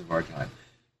party bands of our time.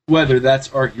 Whether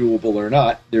that's arguable or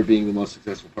not, they're being the most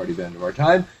successful party band of our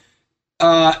time.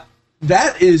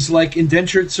 That is like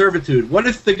indentured servitude. What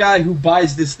if the guy who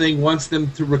buys this thing wants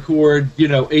them to record,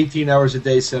 18 hours a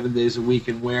day, 7 days a week,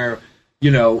 and wear,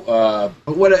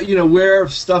 wear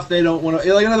stuff they don't want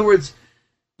to... Like, in other words,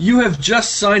 you have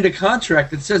just signed a contract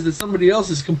that says that somebody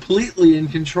else is completely in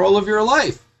control of your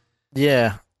life.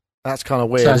 Yeah, that's kind of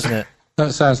weird, isn't it?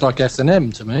 That sounds like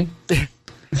S&M to me.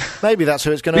 Maybe that's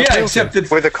who it's going to appeal to.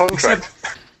 With a contract.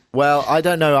 Well, I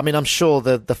don't know. I mean, I'm sure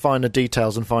the finer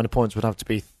details and finer points would have to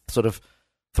be sort of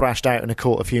thrashed out in a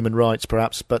court of human rights,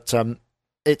 perhaps. But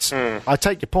it's. I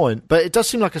take your point, but it does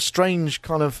seem like a strange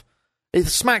kind of. It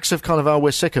smacks of kind of, oh,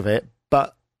 we're sick of it,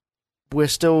 but we're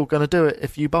still going to do it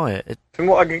if you buy it. From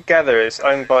what I can gather, it's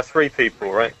owned by 3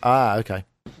 people, right? Ah, okay.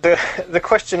 The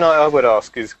question I would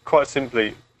ask is quite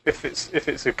simply, if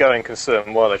it's a going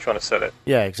concern, why are they trying to sell it?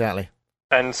 Yeah, exactly.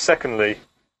 And secondly,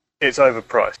 it's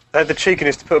overpriced. They had the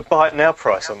cheekiness to put a buy it now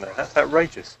price on there. That's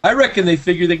outrageous. I reckon they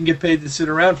figure they can get paid to sit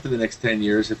around for the next 10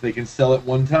 years if they can sell it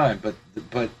one time. But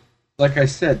like I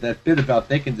said, that bit about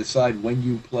they can decide when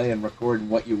you play and record and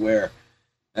what you wear,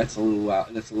 that's a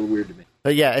little weird to me.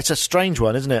 But yeah, it's a strange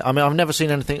one, isn't it? I mean, I've never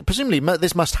seen anything... Presumably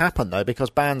this must happen, though, because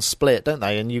bands split, don't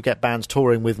they? And you get bands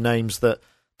touring with names that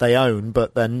they own,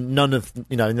 but then none of...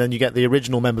 and then you get the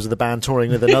original members of the band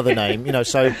touring with another name,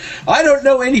 so... I don't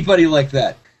know anybody like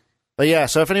that. But yeah,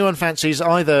 so if anyone fancies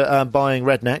either buying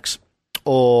Rednecks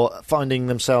or finding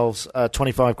themselves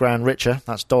 25 grand richer,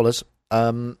 that's dollars,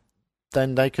 then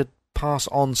they could pass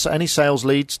on any sales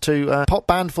leads to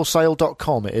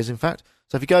popbandforsale.com, it is, in fact.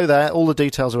 So if you go there, all the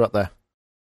details are up there.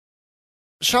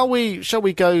 Shall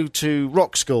we go to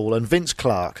Rock School and Vince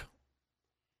Clarke?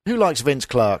 Who likes Vince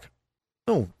Clarke?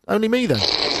 Oh, only me then.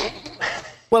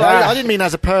 Well, I didn't mean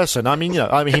as a person. I mean,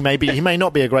 he may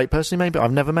not be a great person. He may be.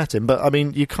 I've never met him, but I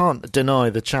mean, you can't deny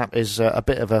the chap is a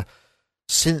bit of a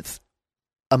synth,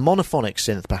 a monophonic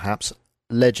synth, perhaps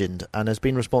legend, and has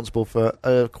been responsible for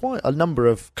quite a number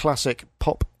of classic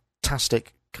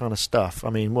pop-tastic kind of stuff. I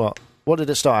mean, what did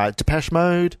it start at? Depeche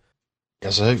Mode,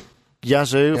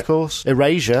 Yazoo, of course.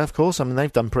 Erasure, of course. I mean,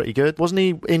 they've done pretty good. Wasn't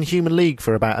he in Human League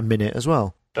for about a minute as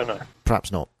well? Don't know.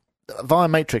 Perhaps not. Via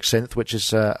Matrix Synth, which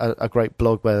is a great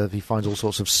blog where he finds all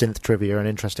sorts of synth trivia and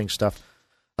interesting stuff.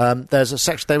 There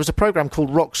was a program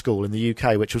called Rock School in the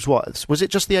UK, which was what? Was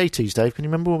it just the 80s, Dave? Can you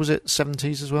remember? Or was it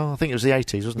 70s as well? I think it was the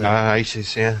 80s, wasn't it?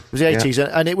 80s, yeah. It was the 80s,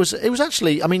 and it was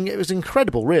actually, I mean, it was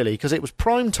incredible, really, because it was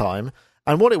prime time,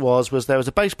 and what it was there was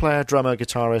a bass player, drummer,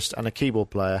 guitarist, and a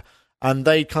keyboard player, and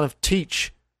they kind of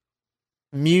teach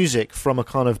music from a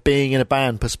kind of being in a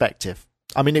band perspective.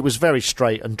 I mean, it was very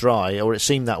straight and dry, or it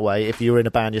seemed that way if you were in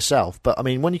a band yourself. But, I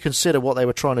mean, when you consider what they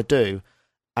were trying to do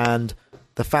and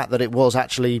the fact that it was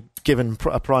actually given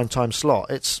a prime-time slot,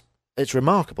 it's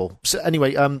remarkable. So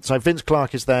anyway, so Vince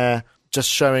Clarke is there just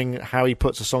showing how he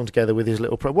puts a song together with his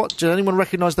little... Did anyone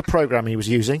recognise the programme he was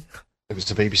using? It was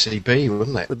the BBC B,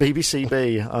 wasn't it? The BBC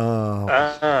B. Oh.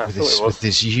 With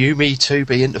this Yumi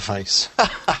 2B interface.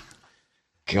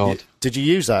 God. Did you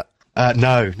use that?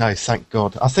 No, thank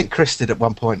God. I think Chris did at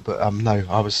one point, but no,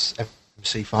 I was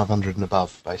MC 500 and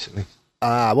above, basically.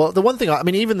 Well, the one thing, I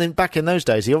mean, even back in those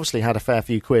days, he obviously had a fair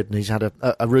few quid, and he's had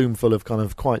a room full of kind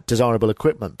of quite desirable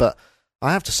equipment. But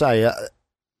I have to say,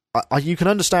 you can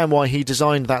understand why he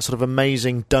designed that sort of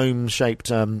amazing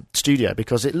dome-shaped studio,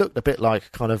 because it looked a bit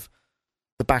like kind of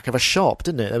the back of a shop,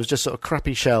 didn't it? There was just sort of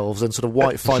crappy shelves and sort of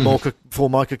white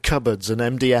Formica cupboards and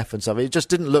MDF and stuff. It just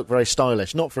didn't look very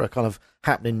stylish, not for a kind of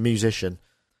happening musician.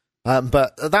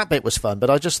 But that bit was fun. But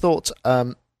I just thought,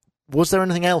 was there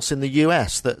anything else in the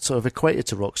US that sort of equated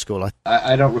to Rock School?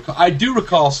 I don't recall. I do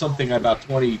recall something about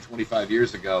 20, 25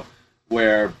 years ago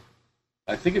where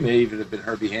I think it may even have been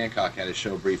Herbie Hancock had a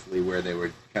show briefly where they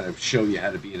would kind of show you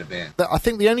how to be in a band. I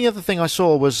think the only other thing I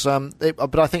saw was,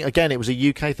 but I think, again, it was a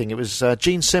UK thing. It was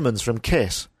Gene Simmons from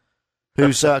Kiss,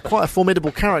 who's quite a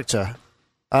formidable character,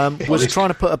 was trying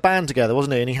to put a band together,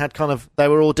 wasn't he? And he had they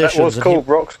were auditions. That was called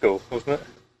Rock School, wasn't it?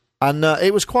 And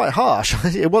it was quite harsh.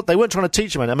 They weren't trying to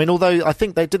teach him anything. I mean, although I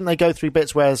think they go through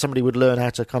bits where somebody would learn how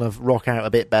to kind of rock out a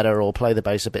bit better or play the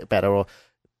bass a bit better or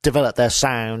develop their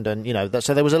sound, and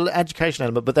so there was an education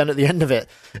element. But then at the end of it,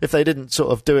 if they didn't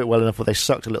sort of do it well enough or they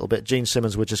sucked a little bit, Gene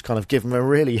Simmons would just kind of give them a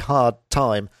really hard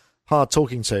time, hard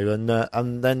talking to,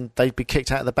 and then they'd be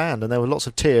kicked out of the band, and there were lots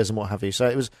of tears and what have you. So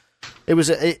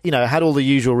it had all the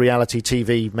usual reality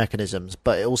TV mechanisms,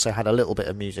 but it also had a little bit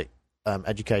of music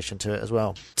education to it as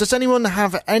well. Does anyone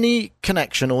have any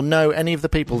connection or know any of the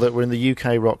people that were in the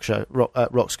UK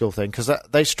rock school thing? Because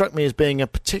they struck me as being a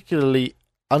particularly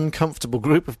uncomfortable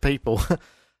group of people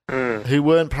who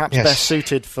weren't perhaps best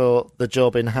suited for the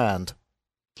job in hand.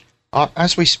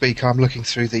 As we speak, I'm looking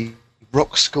through the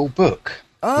Rock School book.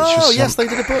 Oh, yes, they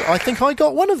did a book. I think I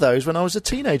got one of those when I was a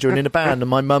teenager and in a band, and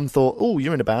my mum thought, oh,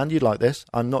 you're in a band, you'd like this.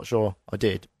 I'm not sure I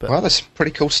did. But well, there's some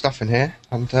pretty cool stuff in here,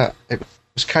 and it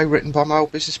was co-written by my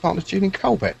old business partner, Julian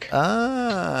Colbeck.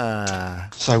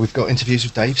 So we've got interviews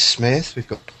with Dave Smith, we've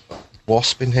got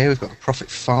Wasp in here, we've got the Prophet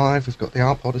 5, we've got the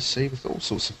Arp Odyssey, we've got all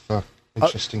sorts of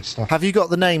interesting stuff. Have you got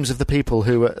the names of the people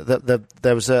who were...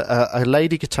 there was a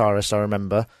lady guitarist, I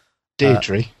remember.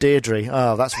 Deirdre. Deirdre.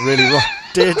 Oh, that's really wrong.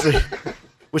 Deirdre.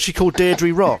 Was she called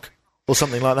Deirdre Rock? Or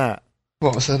something like that?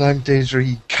 What was her name?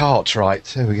 Deirdre Cartwright.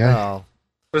 There we go. Oh.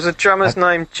 Was the drummer's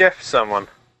name Jeff someone?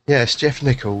 Yes, Jeff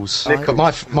Nichols.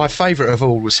 My favourite of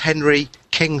all was Henry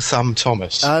King Thumb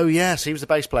Thomas. Oh, yes, he was the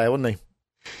bass player, wasn't he?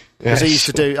 Because he used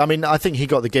to do... I mean, I think he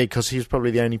got the gig because he was probably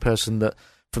the only person that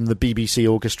from the BBC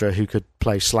orchestra who could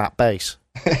play slap bass.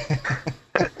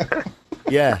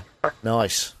 Yeah,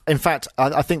 nice. In fact,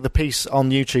 I think the piece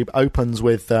on YouTube opens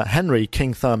with Henry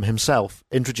King Thumb himself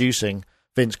introducing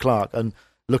Vince Clarke and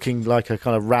looking like a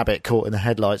kind of rabbit caught in the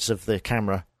headlights of the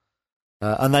camera.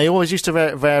 And they always used to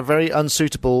wear very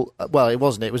unsuitable... Well, it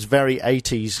wasn't. It was very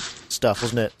 80s stuff,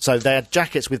 wasn't it? So they had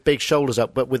jackets with big shoulders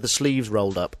up, but with the sleeves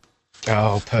rolled up.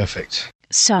 Oh, perfect.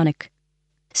 Sonic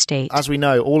State. As we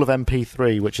know, all of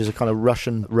MP3, which is a kind of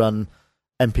Russian-run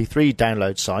MP3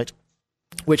 download site,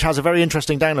 which has a very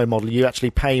interesting download model. You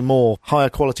actually pay more, higher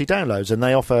quality downloads, and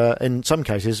they offer, in some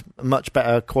cases, much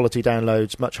better quality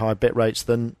downloads, much higher bit rates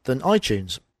than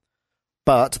iTunes.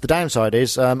 But the downside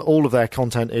is all of their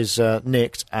content is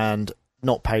nicked and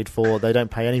not paid for. They don't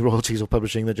pay any royalties or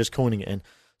publishing. They're just coining it in.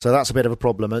 So that's a bit of a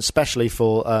problem, especially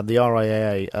for the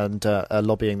RIAA and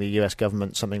lobbying the US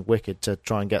government something wicked to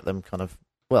try and get them kind of,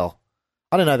 well,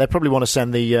 I don't know, they probably want to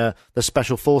send the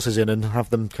special forces in and have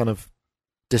them kind of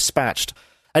dispatched.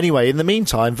 Anyway, in the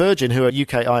meantime, Virgin, who are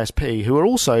UK ISP, who are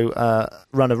also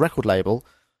run a record label,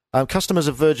 customers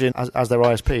of Virgin as their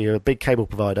ISP, who are a big cable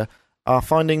provider, are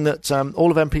finding that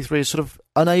all of MP3 is sort of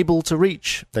unable to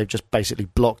reach. They've just basically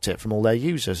blocked it from all their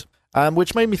users,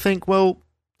 which made me think, well,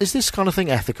 is this kind of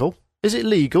thing ethical? Is it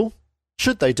legal?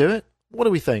 Should they do it? What do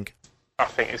we think? I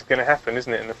think it's going to happen,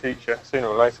 isn't it, in the future, sooner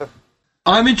or later?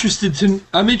 I'm interested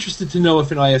to know if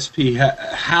an ISP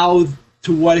how,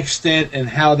 to what extent, and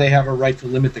how they have a right to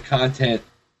limit the content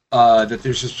that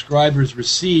their subscribers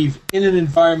receive in an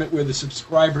environment where the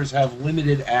subscribers have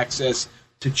limited access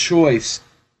to choice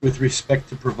with respect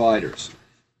to providers.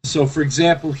 So, for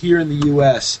example, here in the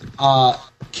U.S.,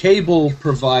 cable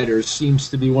providers seems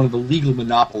to be one of the legal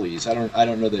monopolies. I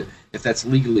don't know if that's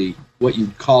legally what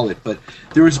you'd call it, but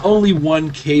there is only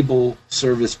one cable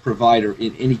service provider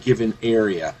in any given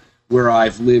area where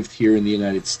I've lived here in the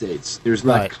United States. There's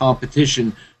not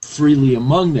competition freely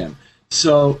among them.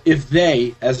 So if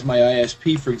they, as my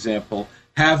ISP, for example,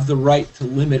 have the right to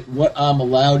limit what I'm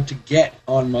allowed to get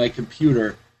on my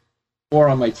computer or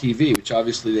on my TV, which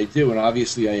obviously they do, and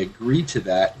obviously I agree to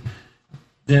that,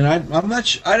 then I'm not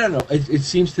sure. I don't know. It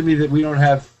seems to me that we don't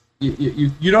have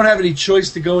you don't have any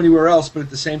choice to go anywhere else, but at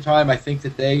the same time, I think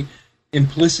that they,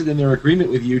 implicit in their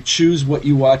agreement with you, choose what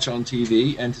you watch on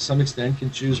TV, and to some extent can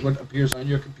choose what appears on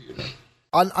your computer.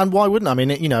 And why wouldn't I? I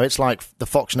mean, it's like the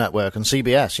Fox network and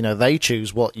CBS. They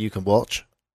choose what you can watch.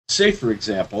 Say, for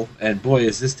example, and boy,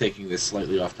 is this taking this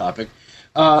slightly off topic.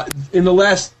 In the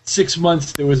last 6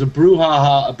 months, there was a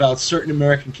brouhaha about certain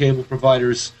American cable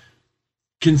providers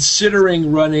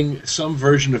considering running some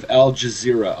version of Al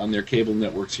Jazeera on their cable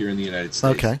networks here in the United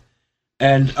States. Okay.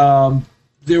 And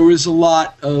there was a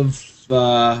lot of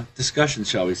discussion,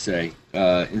 shall we say,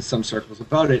 in some circles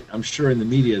about it. I'm sure in the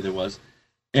media there was.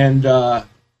 And, but,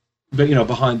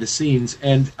 behind the scenes.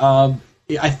 And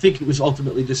I think it was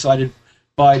ultimately decided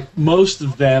by most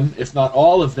of them, if not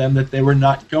all of them, that they were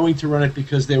not going to run it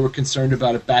because they were concerned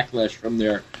about a backlash from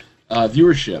their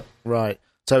viewership. Right.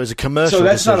 So it was a commercial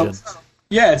decision.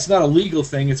 It's not a legal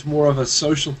thing. It's more of a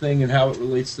social thing and how it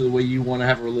relates to the way you want to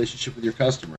have a relationship with your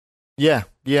customer. Yeah,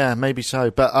 maybe so.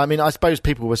 But, I mean, I suppose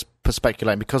people were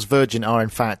speculating because Virgin are, in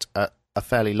fact, a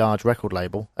fairly large record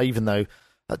label, even though...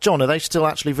 John, are they still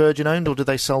actually Virgin-owned, or did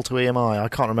they sell to EMI? I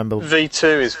can't remember.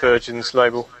 V2 is Virgin's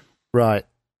label. Right.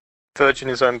 Virgin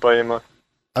is owned by EMI.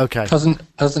 Okay. Hasn't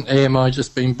EMI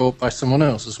just been bought by someone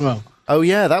else as well? Oh,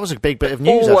 yeah, that was a big bit of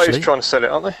news, Always actually. trying to sell it,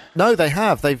 aren't they? No, they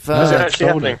have. They've. Is it actually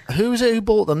happening? Who is it who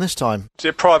bought them this time? Is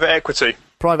it private equity?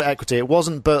 Private equity. It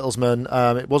wasn't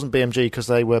Bertelsmann. It wasn't BMG because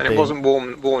they were. And it wasn't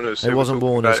Warner's. It wasn't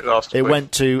Warner's. It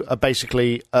went to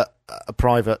basically a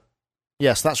private.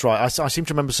 Yes, that's right. I seem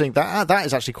to remember seeing that. That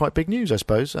is actually quite big news, I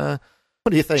suppose. What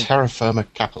do you think? Terra Firma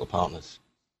Capital Partners.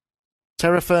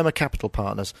 Terra Firma Capital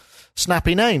Partners.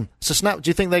 Snappy name. So, do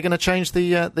you think they're going to change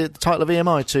the title of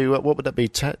EMI to what would that be?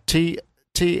 TFCP.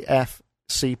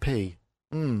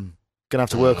 Going to have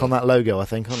to work on that logo, I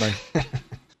think, aren't they?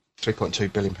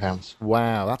 £3.2 billion.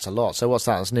 Wow, that's a lot. So what's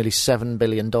that? That's nearly $7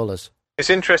 billion. It's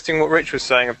interesting what Rich was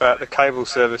saying about the cable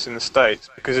service in the States,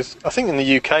 because I think in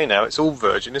the UK now it's all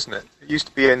Virgin, isn't it? It used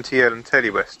to be NTL and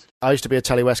Telewest. I used to be a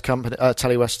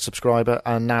Telewest subscriber,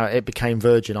 and now it became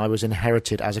Virgin. I was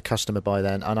inherited as a customer by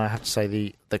then, and I have to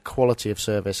say the quality of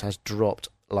service has dropped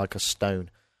like a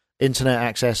stone. Internet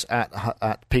access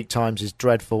at peak times is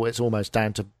dreadful. It's almost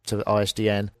down to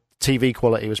ISDN. TV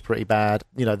quality was pretty bad.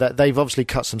 You know, they've obviously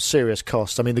cut some serious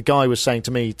costs. I mean, the guy was saying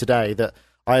to me today that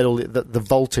I had all the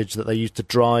voltage that they used to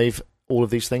drive all of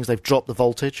these things. They've dropped the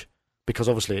voltage because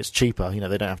obviously it's cheaper. You know,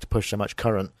 they don't have to push so much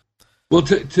current. Well,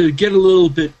 to get a little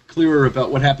bit clearer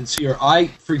about what happens here, I,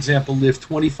 for example, live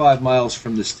 25 miles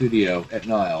from the studio at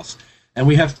Niles, and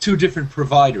we have two different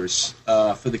providers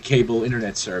for the cable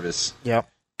internet service. Yeah.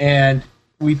 And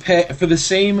we pay for the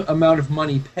same amount of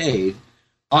money paid.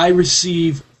 I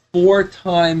receive 4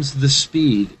 times the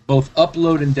speed, both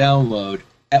upload and download,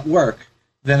 at work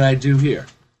than I do here.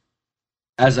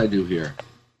 As I do here.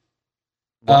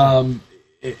 Wow.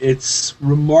 It's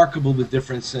remarkable, the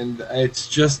difference, and it's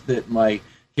just that my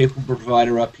cable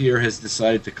provider up here has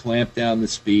decided to clamp down the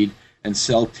speed and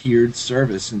sell tiered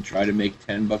service and try to make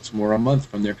 $10 more a month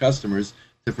from their customers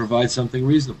to provide something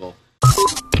reasonable.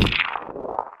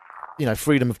 You know,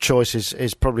 freedom of choice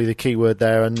is probably the key word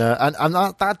there, and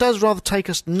that does rather take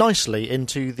us nicely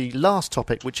into the last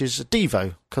topic, which is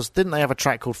Devo, because didn't they have a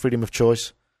track called Freedom of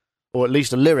Choice, or at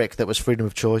least a lyric that was Freedom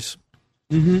of Choice?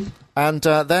 Mm-hmm. And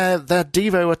their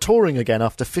Devo are touring again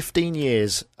after 15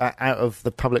 years out of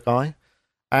the public eye,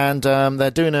 and they're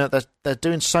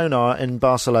doing Sonar in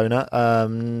Barcelona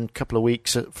a couple of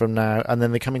weeks from now, and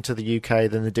then they're coming to the UK,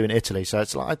 then they're doing Italy. So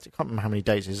it's like, I can't remember how many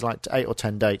dates. It's like 8 or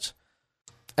 10 dates.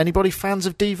 Anybody fans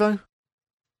of Devo?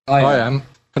 I am.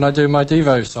 Can I do my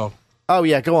Devo song? Oh,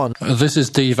 yeah, go on. This is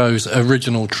Devo's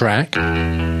original track.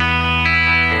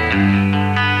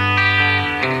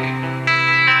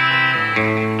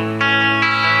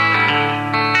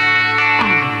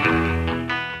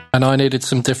 And I needed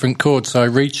some different chords, so I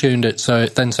retuned it so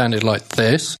it then sounded like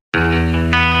this.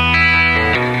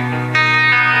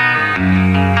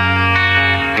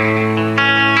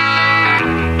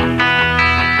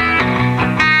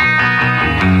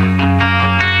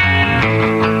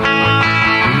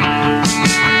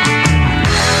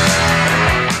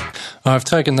 I've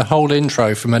taken the whole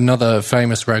intro from another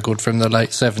famous record from the late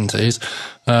 70s,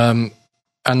 and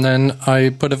then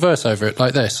I put a verse over it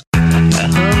like this.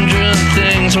 100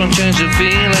 things won't change the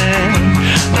feeling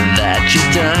that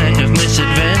you're dying of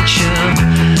misadventure,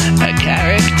 a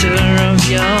character of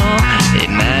your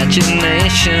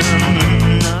imagination.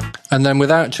 And then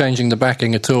without changing the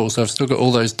backing at all, so I've still got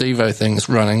all those Devo things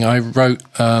running, I wrote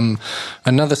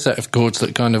another set of chords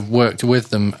that kind of worked with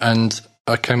them, and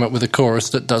I came up with a chorus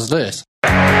that does this.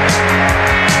 Your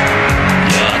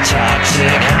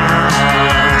toxic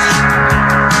heart,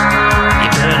 you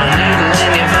put a needle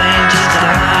in your vein just to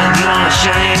hide your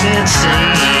shame, it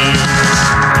seems.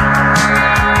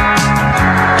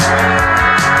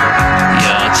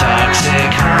 Your toxic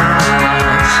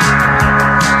heart,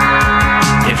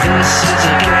 if this is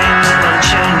a game, then I'll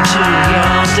chain to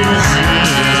your disease.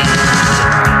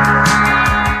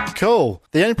 Cool.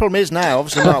 The only problem is now,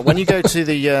 obviously, Mark, when you go to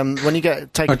the when you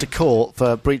get taken to court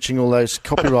for breaching all those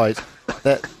copyrights,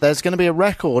 that there's going to be a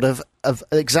record of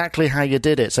exactly how you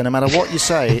did it. So no matter what you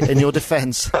say in your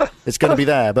defence, it's going to be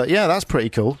there. But yeah, that's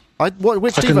pretty cool.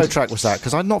 Which Devo track was that?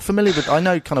 Because I'm not familiar with. I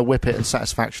know kind of Whip It and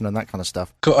Satisfaction and that kind of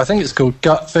stuff. Cool. I think it's called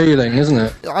Gut Feeling, isn't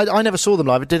it? I never saw them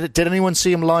live. Did anyone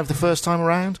see them live the first time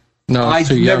around? No, I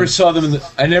too never young. saw them.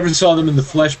 I never saw them in the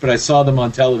flesh, but I saw them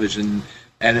on television,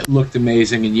 and it looked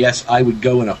amazing. And yes, I would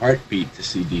go in a heartbeat to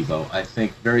see Devo. I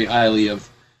think very highly of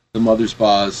the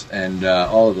Mothersbaugh and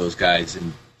all of those guys,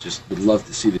 and just would love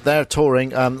to see them. They're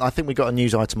touring. I think we got a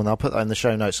news item on there. I'll put that in the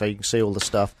show notes so you can see all the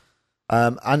stuff.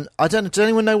 And I don't. Does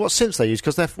anyone know what synths they used?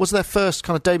 Because was their first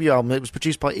kind of debut album. It was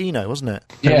produced by Eno, wasn't it?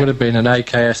 It would have been an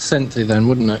AKS Synthi then,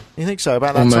 wouldn't it? You think so?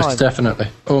 About that Almost time?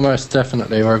 Almost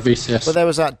definitely, or a VCS. But there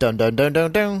was that dun dun dun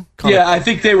dun dun. Yeah, I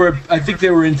think they were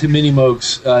into Mini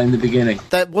Moogs in the beginning.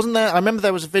 There wasn't there. I remember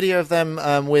there was a video of them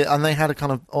and they had a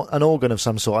kind of an organ of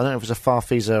some sort. I don't know if it was a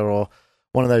Farfisa or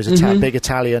one of those big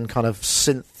Italian kind of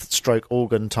synth-stroke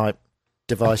organ type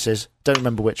devices. Don't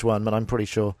remember which one, but I'm pretty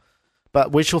sure.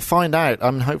 But we shall find out.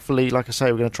 Hopefully, like I say,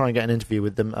 we're going to try and get an interview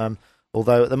with them.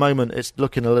 Although at the moment it's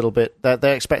looking a little bit...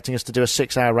 They're expecting us to do a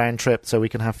 6-hour round trip so we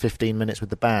can have 15 minutes with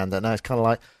the band. And now it's kind of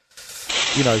like,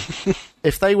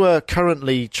 if they were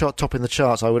currently topping the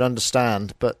charts, I would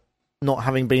understand. But not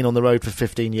having been on the road for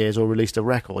 15 years or released a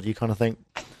record, you kind of think...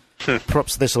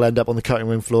 Perhaps this will end up on the cutting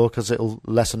room floor because it'll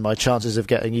lessen my chances of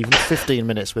getting even 15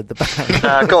 minutes with the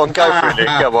band. Go on, go for it, Nick.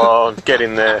 Come on, get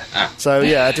in there. So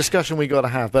yeah, a discussion we got to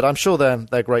have. But I'm sure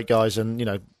they're great guys, and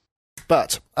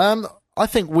But I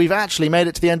think we've actually made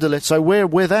it to the end of it. So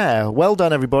we're there. Well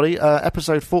done, everybody.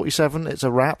 Episode 47. It's a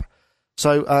wrap.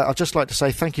 So I'd just like to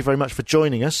say thank you very much for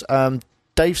joining us,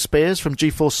 Dave Spears from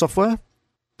GeForce Software.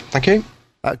 Thank you.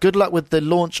 Good luck with the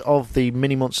launch of the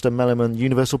Mini Monster Melloman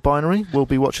Universal Binary. We'll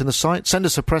be watching the site. Send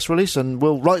us a press release and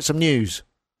we'll write some news.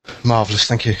 Marvellous,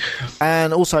 thank you.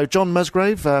 And also John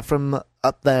Musgrave from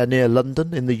up there near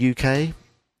London in the UK.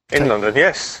 In London,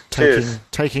 yes.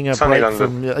 Taking a Sunny break London.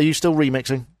 from... Are you still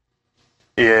remixing?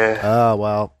 Yeah. Oh,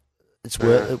 well, it's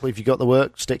work. If you got the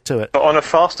work, stick to it. But on a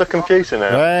faster computer now.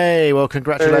 Hey, well,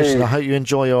 congratulations. Hey. I hope you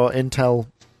enjoy your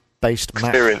Intel-based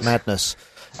madness.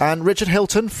 And Richard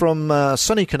Hilton from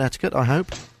sunny Connecticut, I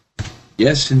hope.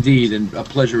 Yes, indeed, and a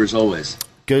pleasure as always.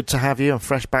 Good to have you. I'm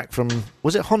fresh back from...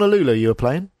 Was it Honolulu you were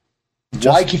playing?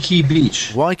 Waikiki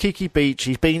Beach. Waikiki Beach.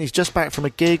 He's just back from a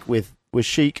gig with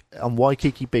Chic on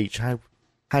Waikiki Beach. How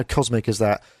cosmic is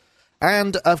that?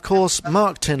 And, of course,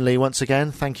 Mark Tinley, once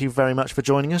again, thank you very much for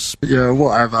joining us. Yeah,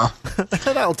 whatever.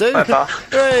 That'll do.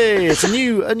 Hey, it's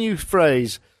a new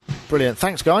phrase. Brilliant.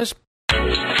 Thanks, guys.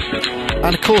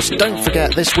 And, of course, don't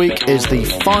forget, this week is the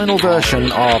final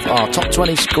version of our Top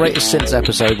 20 Greatest Synths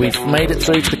episode. We've made it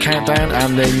through to the countdown,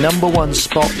 and the number one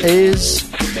spot is...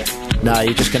 No,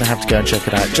 you're just going to have to go and check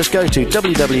it out. Just go to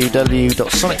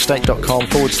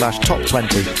www.sonicstate.com/top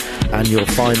 20, and you'll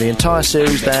find the entire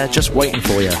series there just waiting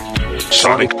for you.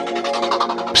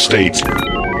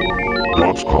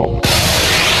 SonicState.com